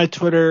can find my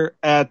Twitter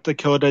at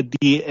Dakota,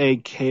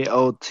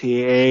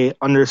 DAKOTA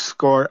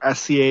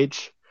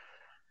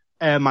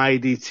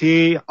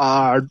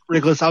 _SCHMIDT.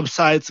 Ridiculous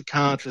Upside's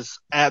account is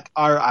at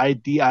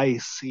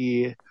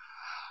RIDIC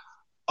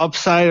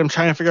Upside. I'm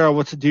trying to figure out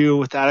what to do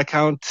with that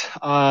account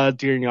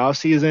during the off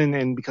season,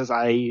 and because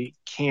I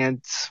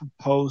can't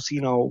post,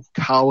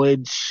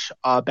 college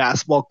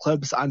basketball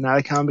clips on that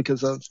account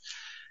because of,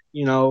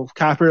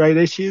 copyright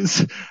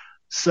issues.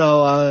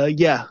 So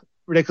yeah,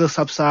 Ridiculous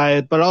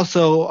Upside. But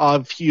also,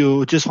 if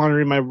you just want to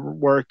read my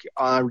work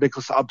on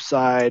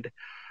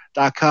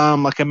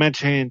ridiculousupside.com, like I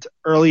mentioned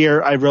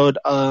earlier, I wrote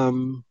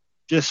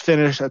just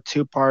finished a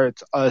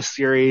 2-part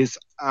series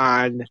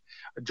on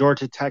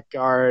Georgia Tech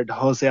guard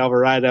Jose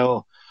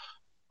Alvarado,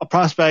 a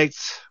prospect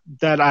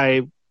that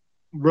I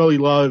really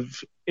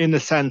love in the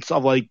sense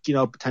of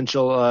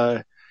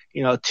potential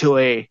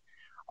 2A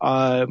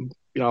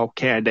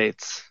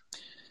candidates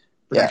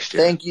for next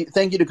year.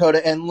 Thank you,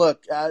 Dakota. And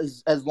look,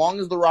 as long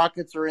as the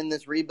Rockets are in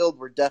this rebuild,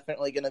 we're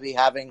definitely going to be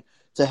having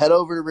to head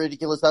over to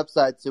Ridiculous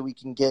Upside so we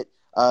can get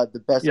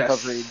the best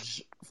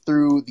coverage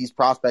through these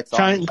prospects.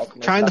 Trying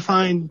to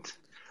find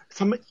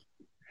some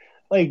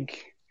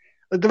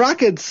the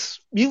Rockets,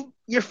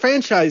 your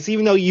franchise,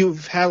 even though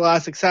you've had a lot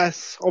of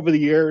success over the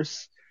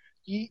years,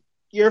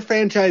 you're a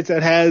franchise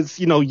that has,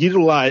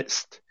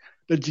 utilized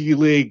the G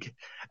League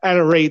at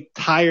a rate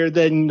higher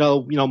than,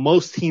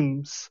 most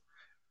teams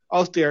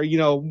out there.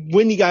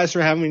 When you guys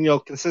are having,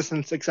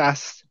 consistent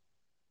success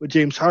with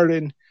James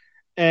Harden.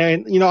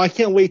 And, I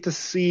can't wait to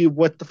see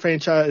what the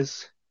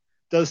franchise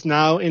does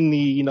now in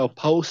the,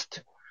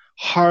 post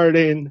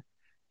Harden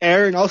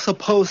era, and also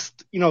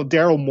post,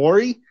 Daryl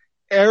Morey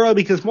era,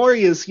 because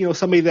Morey is,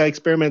 somebody that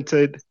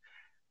experimented.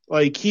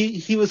 Like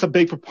he was a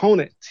big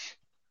proponent.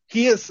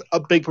 He is a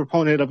big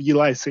proponent of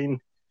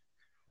utilizing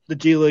the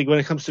G League when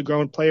it comes to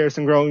growing players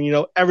and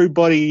growing,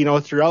 everybody,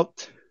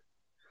 throughout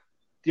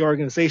the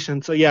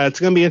organization. So yeah, it's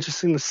going to be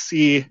interesting to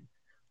see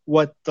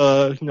what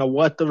the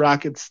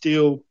Rockets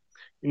do,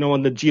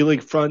 on the G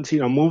League front,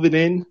 moving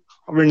in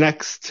over the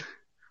next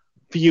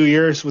few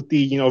years with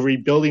the,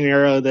 rebuilding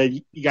era that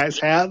you guys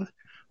have,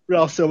 but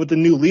also with the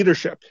new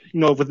leadership,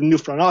 with the new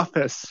front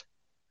office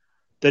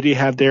that you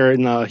have there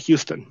in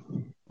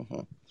Houston.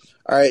 Uh-huh.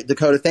 All right,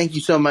 Dakota, thank you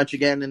so much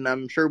again, and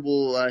I'm sure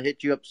we'll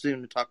hit you up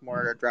soon to talk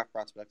more draft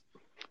prospects.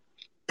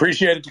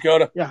 Appreciate it,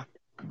 Dakota. Yeah.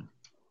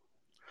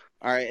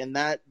 All right, and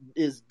that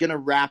is going to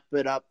wrap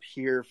it up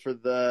here for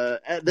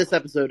this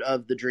episode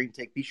of The Dream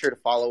Take. Be sure to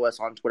follow us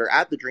on Twitter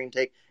at The Dream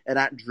Take and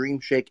at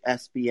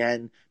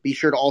DreamShakeSBN. Be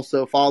sure to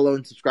also follow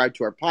and subscribe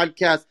to our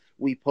podcast.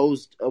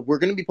 We're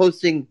going to be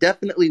posting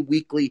definitely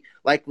weekly,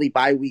 likely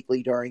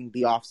bi-weekly during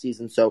the off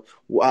season. So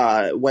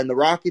when the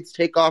Rockets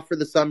take off for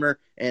the summer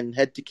and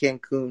head to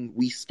Cancun,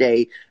 we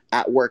stay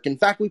at work. In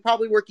fact, we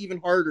probably work even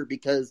harder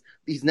because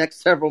these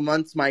next several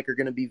months, Mike, are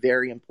going to be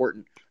very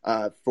important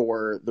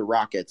for the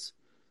Rockets.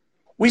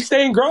 We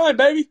stay and grind,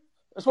 baby.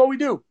 That's what we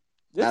do.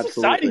 This Absolutely. is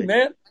exciting,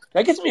 man.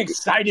 That gets me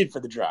excited for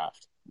the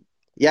draft.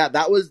 Yeah,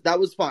 that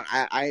was fun.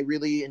 I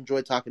really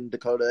enjoyed talking to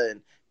Dakota,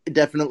 and it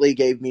definitely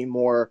gave me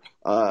more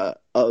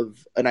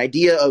of an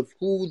idea of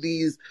who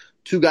these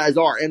two guys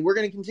are. And we're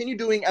going to continue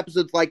doing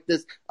episodes like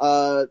this.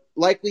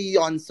 Likely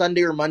on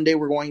Sunday or Monday,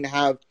 we're going to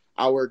have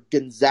our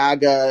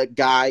Gonzaga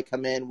guy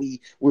come in.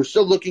 We're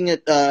still looking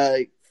at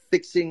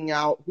fixing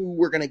out who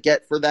we're going to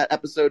get for that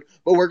episode,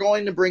 but we're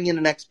going to bring in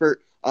an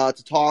expert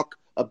to talk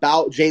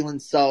about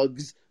Jalen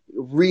Suggs,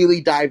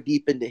 really dive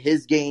deep into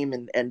his game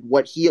and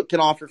what he can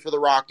offer for the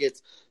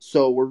Rockets.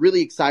 So we're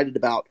really excited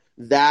about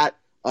that.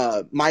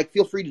 Mike,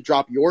 feel free to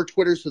drop your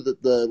Twitter so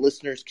that the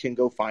listeners can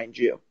go find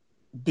you.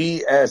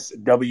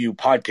 BSW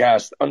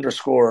podcast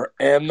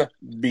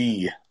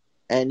 _MB.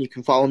 And you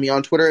can follow me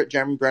on Twitter at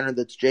Jeremy Brenner.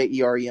 That's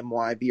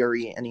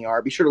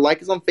JeremyBrenner. Be sure to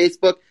like us on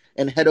Facebook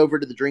and head over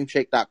to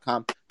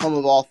thedreamshake.com, home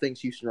of all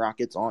things Houston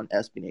Rockets on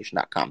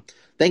SBNation.com.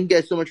 Thank you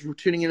guys so much for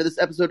tuning into this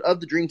episode of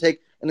The Dream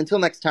Take. And until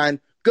next time,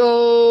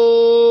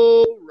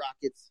 go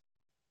Rockets!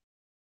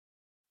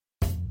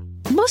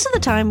 Most of the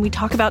time, we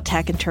talk about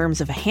tech in terms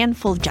of a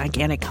handful of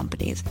gigantic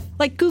companies,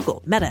 like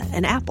Google, Meta,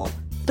 and Apple.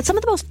 But some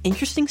of the most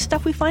interesting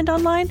stuff we find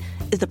online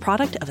is the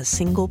product of a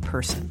single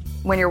person.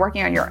 When you're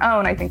working on your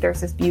own, I think there's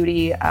this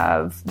beauty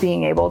of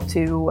being able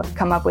to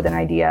come up with an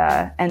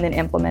idea and then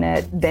implement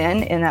it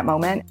then in that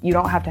moment. You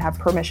don't have to have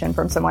permission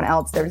from someone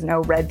else. There's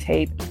no red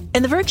tape.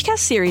 In the Vergecast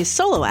series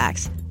Solo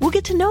Acts, we'll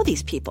get to know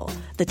these people,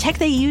 the tech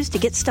they use to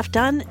get stuff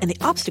done, and the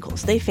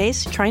obstacles they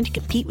face trying to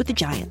compete with the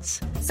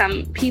giants.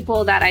 Some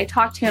people that I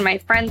talk to and my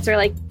friends are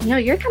like,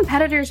 your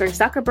competitors are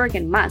Zuckerberg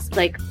and Musk.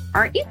 Like,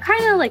 aren't you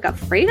kind of like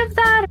afraid of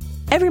that?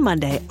 Every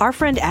Monday, our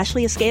friend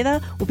Ashley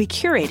Esqueda will be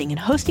curating and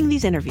hosting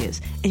these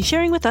interviews and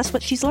sharing with us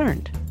what she's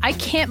learned. I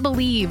can't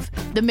believe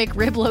the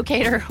McRib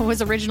locator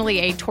was originally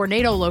a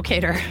tornado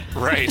locator.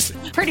 Right.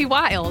 Pretty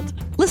wild.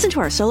 Listen to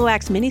our Solo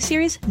Acts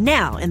miniseries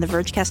now in the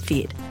Vergecast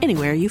feed,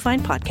 anywhere you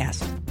find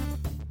podcasts.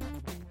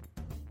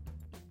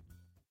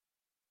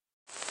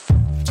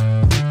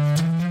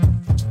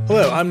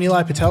 Hello, I'm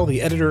Nilay Patel,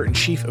 the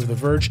editor-in-chief of The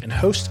Verge and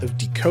host of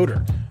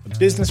Decoder, a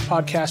business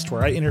podcast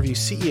where I interview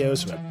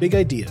CEOs about big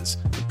ideas,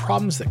 the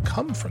problems that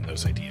come from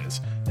those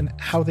ideas, and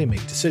how they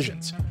make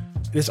decisions.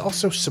 It is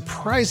also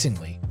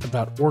surprisingly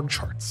about org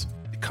charts.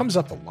 It comes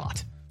up a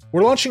lot.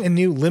 We're launching a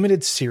new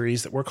limited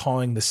series that we're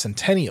calling the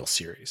Centennial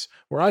Series,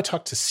 where I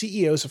talk to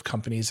CEOs of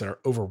companies that are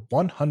over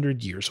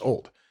 100 years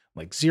old,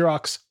 like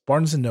Xerox,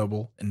 Barnes &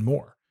 Noble, and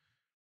more.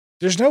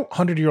 There's no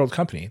 100-year-old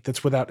company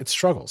that's without its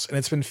struggles, and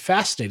it's been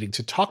fascinating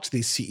to talk to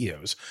these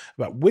CEOs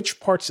about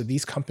which parts of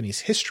these companies'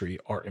 history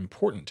are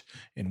important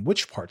and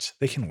which parts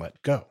they can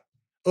let go.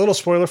 A little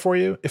spoiler for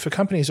you, if a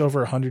company is over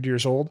 100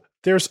 years old,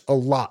 there's a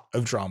lot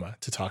of drama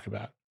to talk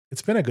about.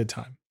 It's been a good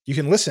time. You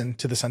can listen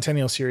to the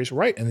Centennial Series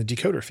right in the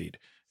Decoder feed.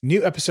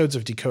 New episodes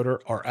of Decoder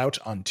are out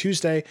on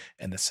Tuesday,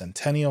 and the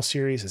Centennial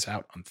Series is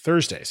out on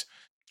Thursdays.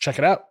 Check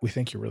it out. We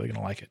think you're really going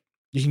to like it.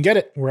 You can get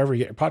it wherever you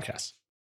get your podcasts.